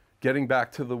 Getting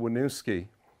back to the Winooski.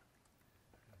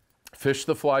 Fish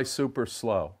the fly super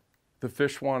slow. The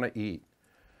fish want to eat.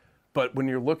 But when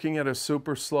you're looking at a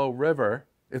super slow river,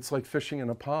 it's like fishing in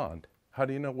a pond. How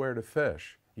do you know where to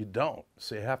fish? You don't.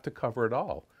 So you have to cover it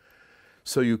all.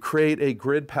 So you create a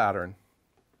grid pattern.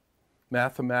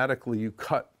 Mathematically, you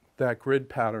cut that grid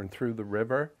pattern through the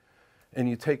river, and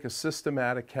you take a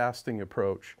systematic casting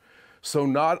approach. So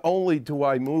not only do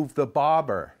I move the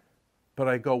bobber, but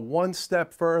I go one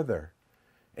step further,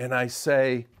 and I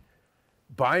say,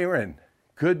 Byron,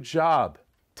 good job.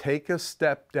 Take a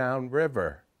step down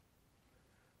river.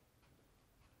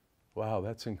 Wow,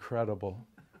 that's incredible.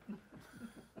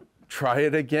 Try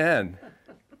it again.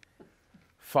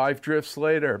 5 drifts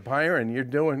later, Byron, you're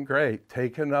doing great.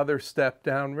 Take another step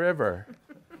down river.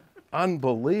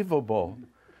 Unbelievable.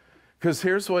 Because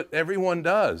here's what everyone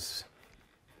does.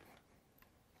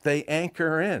 They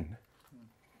anchor in.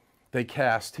 They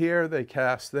cast here, they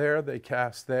cast there, they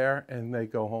cast there, and they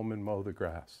go home and mow the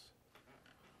grass.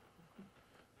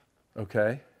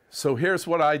 Okay? So here's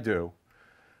what I do.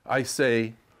 I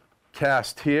say,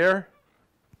 cast here,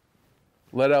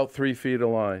 let out 3 feet of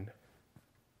line.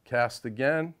 Cast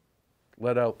again,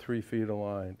 let out 3 feet of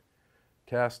line.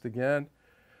 Cast again.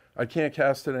 I can't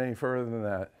cast it any further than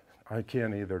that. I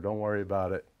can't either. Don't worry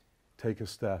about it. Take a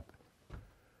step.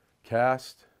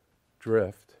 Cast,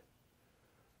 drift.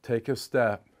 Take a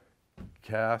step.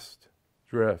 Cast,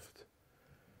 drift.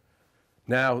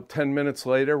 Now, 10 minutes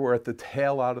later, we're at the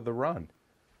tail out of the run.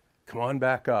 Come on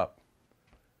back up.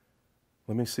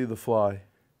 Let me see the fly.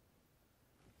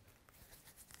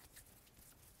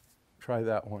 Try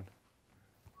that one.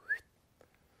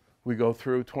 We go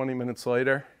through 20 minutes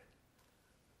later.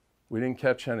 We didn't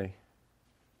catch any.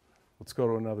 Let's go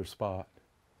to another spot.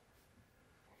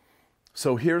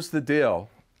 So here's the deal.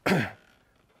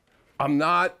 I'm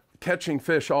not catching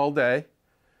fish all day.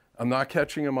 I'm not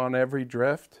catching them on every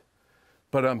drift,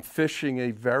 but I'm fishing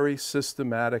a very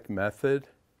systematic method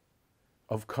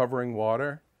of covering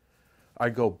water. I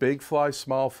go big fly,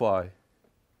 small fly,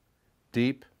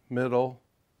 deep, middle,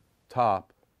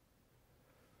 top,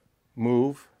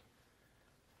 move,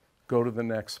 go to the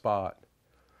next spot.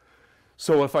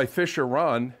 So if I fish a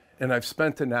run and I've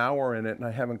spent an hour in it and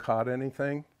I haven't caught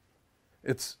anything,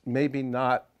 it's maybe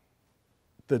not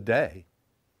the day,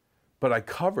 but I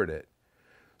covered it.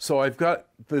 So I've got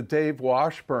the Dave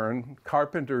Washburn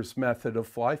carpenter's method of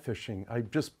fly fishing. I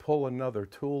just pull another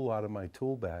tool out of my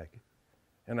tool bag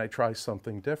and I try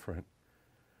something different.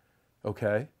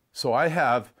 Okay? So I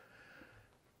have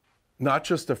not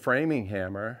just a framing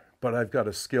hammer, but I've got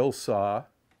a skill saw,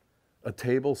 a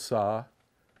table saw,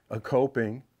 a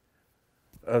coping,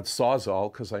 a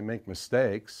sawzall because I make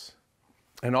mistakes.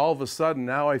 And all of a sudden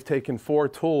now I've taken 4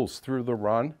 tools through the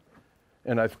run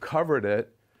and I've covered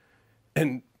it.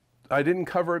 And I didn't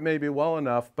cover it maybe well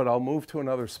enough, but I'll move to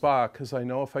another spot because I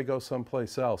know if I go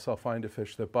someplace else, I'll find a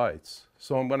fish that bites.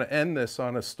 So I'm going to end this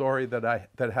on a story that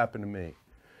happened to me.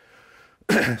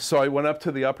 So I went up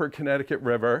to the upper Connecticut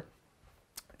River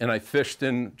and I fished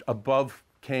in above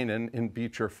Canaan in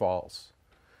Beecher Falls.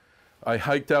 I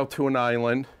hiked out to an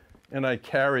island and I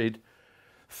carried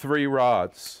 3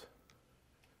 rods.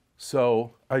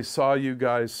 So I saw you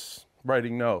guys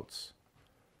writing notes.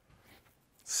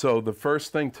 So the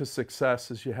first thing to success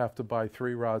is you have to buy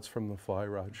 3 rods from the fly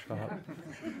rod shop.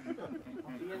 Be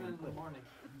in the morning.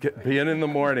 Be in the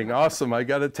morning. Awesome. I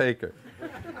got to take it.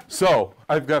 So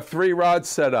I've got 3 rods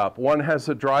set up. One has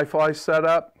a dry fly set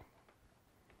up.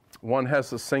 One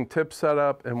has a sink tip set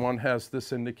up. And one has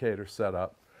this indicator set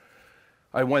up.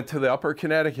 I went to the upper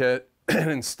Connecticut. And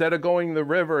instead of going to the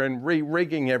river and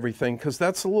re-rigging everything, because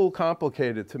that's a little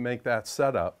complicated to make that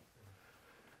setup,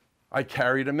 I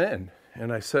carried them in.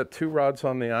 And I set 2 rods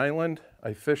on the island.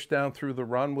 I fished down through the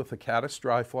run with a caddis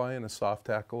dry fly and a soft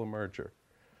tackle emerger.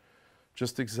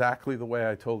 Just exactly the way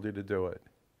I told you to do it.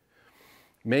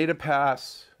 Made a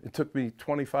pass. It took me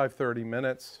 25, 30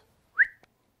 minutes.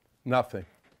 Nothing.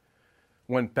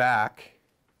 Went back,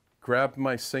 grabbed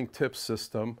my sink tip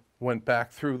system, went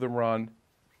back through the run.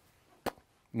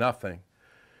 Nothing.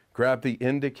 Grabbed the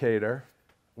indicator,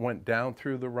 went down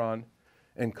through the run,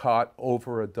 and caught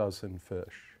over a dozen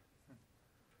fish.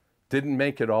 Didn't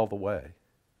make it all the way.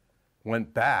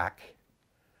 Went back,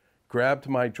 grabbed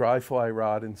my dry fly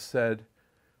rod and said,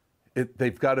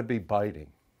 they've got to be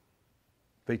biting.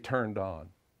 They turned on.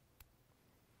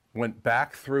 Went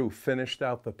back through, finished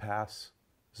out the pass,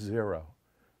 0.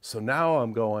 So now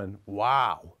I'm going,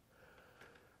 wow,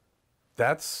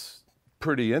 that's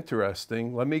pretty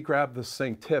interesting. Let me grab the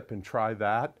sink tip and try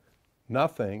that.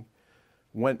 Nothing.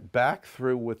 Went back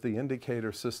through with the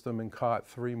indicator system and caught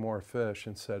 3 more fish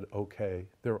and said, okay,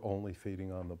 they're only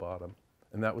feeding on the bottom.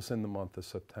 And that was in the month of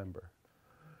September.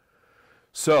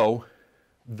 So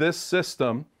this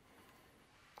system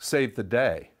saved the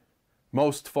day.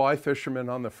 Most fly fishermen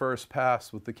on the first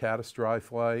pass with the caddis dry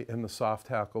fly and the soft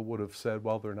tackle would have said,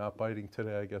 well, they're not biting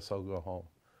today, I guess I'll go home.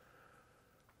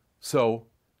 So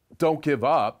don't give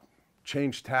up,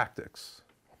 change tactics,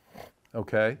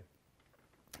 okay?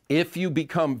 If you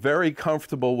become very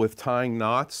comfortable with tying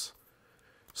knots,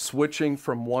 switching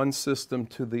from one system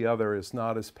to the other is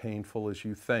not as painful as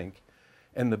you think.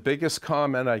 And the biggest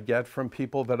comment I get from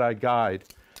people that I guide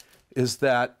is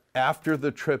that after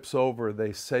the trip's over,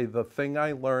 they say, the thing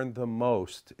I learned the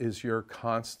most is you're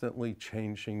constantly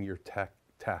changing your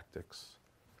tactics.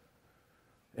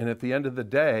 And at the end of the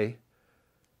day,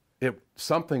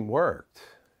 something worked.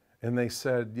 And they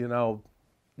said, you know,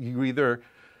 you either,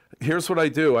 here's what I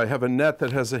do. I have a net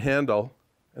that has a handle,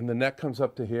 and the net comes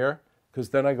up to here,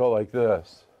 because then I go like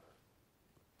this.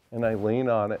 And I lean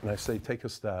on it, and I say, take a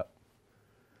step.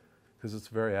 Because it's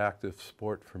a very active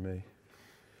sport for me.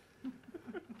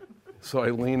 So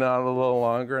I lean on it a little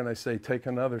longer, and I say, take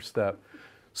another step.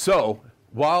 So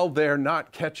while they're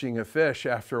not catching a fish,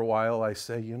 after a while, I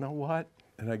say, you know what?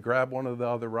 And I grab one of the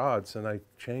other rods, and I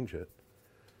change it.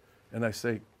 And I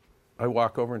say, I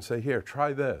walk over and say, here,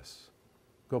 try this.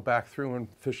 Go back through and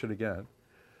fish it again.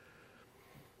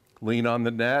 Lean on the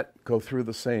net, go through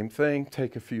the same thing,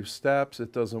 take a few steps.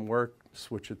 It doesn't work,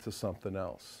 switch it to something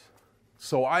else.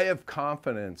 So I have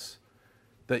confidence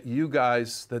that you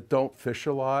guys that don't fish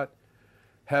a lot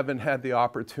haven't had the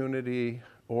opportunity,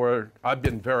 or I've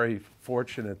been very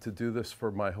fortunate to do this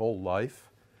for my whole life.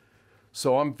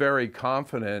 So I'm very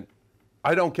confident.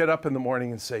 I don't get up in the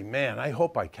morning and say, man, I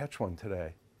hope I catch one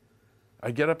today.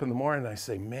 I get up in the morning and I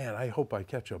say, man, I hope I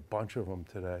catch a bunch of them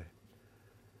today.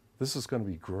 This is going to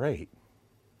be great.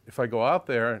 If I go out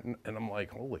there and I'm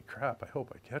like, holy crap, I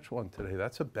hope I catch one today,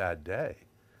 that's a bad day.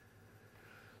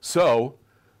 So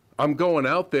I'm going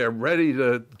out there ready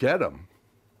to get them.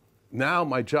 Now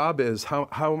my job is, how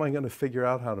am I going to figure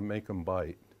out how to make them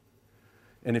bite?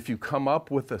 And if you come up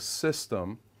with a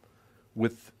system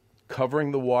with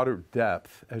covering the water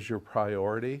depth as your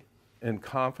priority and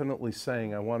confidently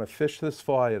saying, I want to fish this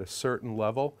fly at a certain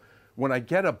level, when I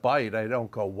get a bite, I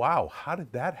don't go, wow, how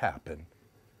did that happen?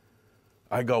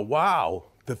 I go, wow,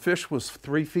 the fish was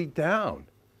 3 feet down.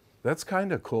 That's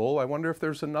kind of cool. I wonder if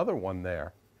there's another one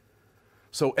there.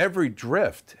 So every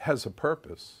drift has a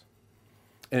purpose.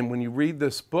 And when you read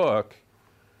this book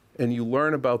and you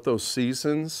learn about those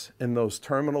seasons and those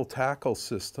terminal tackle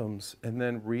systems and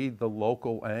then read the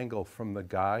local angle from the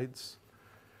guides,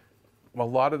 a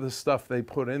lot of the stuff they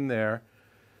put in there,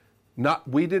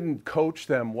 we didn't coach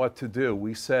them what to do.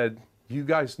 We said, you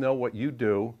guys know what you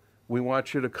do. We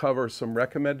want you to cover some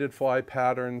recommended fly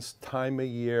patterns, time of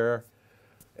year,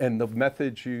 and the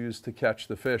methods you use to catch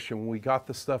the fish. And we got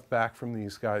the stuff back from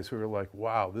these guys, we were like,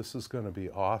 wow, this is going to be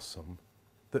awesome.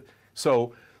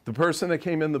 So the person that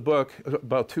came in the book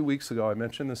about 2 weeks ago, I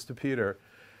mentioned this to Peter,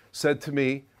 said to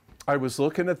me, I was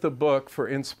looking at the book for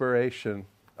inspiration,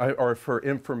 or for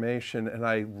information, and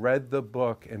I read the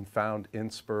book and found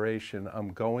inspiration.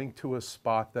 I'm going to a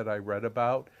spot that I read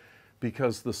about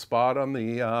because the spot on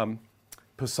the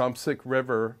Passumpsic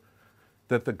River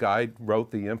that the guide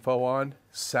wrote the info on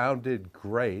sounded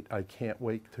great. I can't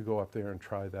wait to go up there and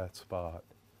try that spot.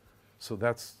 So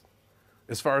that's,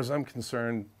 as far as I'm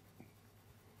concerned,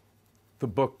 the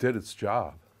book did its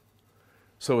job.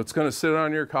 So it's going to sit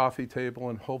on your coffee table,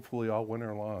 and hopefully all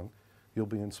winter long, you'll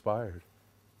be inspired.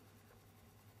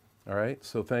 All right,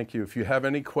 so thank you. If you have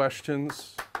any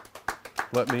questions,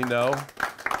 let me know.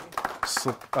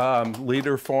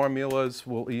 Leader formulas,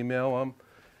 we'll email them.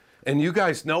 And you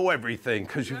guys know everything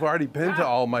because you've already been to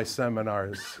all my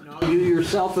seminars. No, you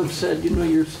yourself have said, you know,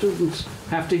 your students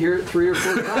have to hear it 3 or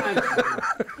 4 times.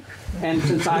 And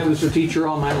since I was a teacher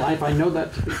all my life, I know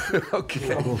that to be true.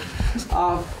 Okay.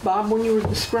 Bob, when you were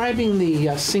describing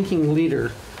the sinking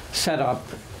leader setup,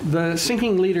 the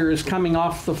sinking leader is coming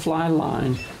off the fly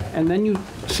line, and then you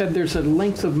said there's a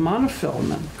length of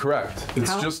monofilament. Correct.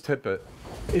 It's just tippet.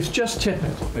 It's just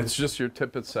tippet. It's just your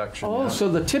tippet section. Oh, yeah. so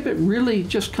the tippet really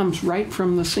just comes right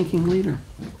from the sinking leader.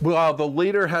 Well, the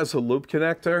leader has a loop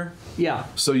connector, Yeah,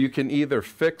 so you can either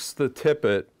fix the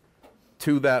tippet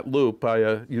to that loop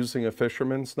by using a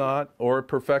fisherman's knot or a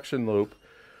perfection loop.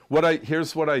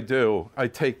 Here's what I do. I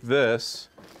take this.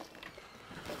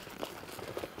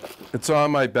 It's on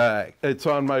my bag. It's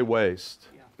on my waist,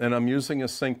 and I'm using a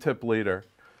sink tip leader.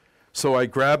 So I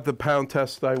grab the pound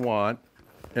test I want,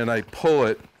 and I pull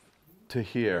it to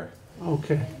here.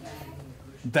 okay.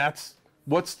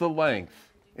 What's the length?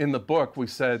 In the book, we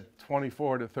said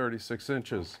 24 to 36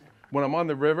 inches. When I'm on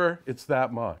the river, it's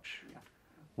that much.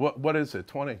 What is it,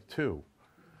 22?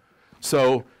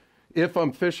 So if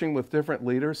I'm fishing with different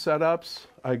leader setups,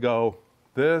 I go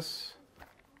this,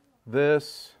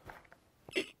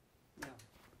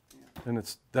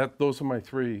 and those are my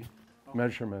 3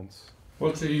 measurements.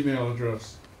 What's the email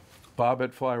address?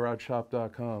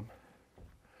 bob@flyrodshop.com.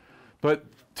 But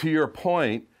to your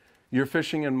point, you're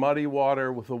fishing in muddy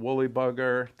water with a woolly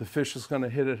bugger. The fish is going to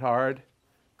hit it hard.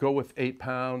 Go with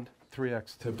 8-pound,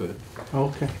 3X tippet.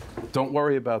 Okay, Don't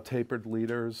worry about tapered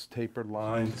leaders, tapered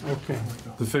lines. okay,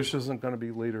 The fish isn't going to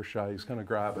be leader shy. He's going to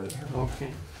grab it.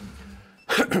 okay.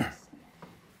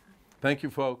 Thank you,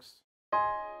 folks.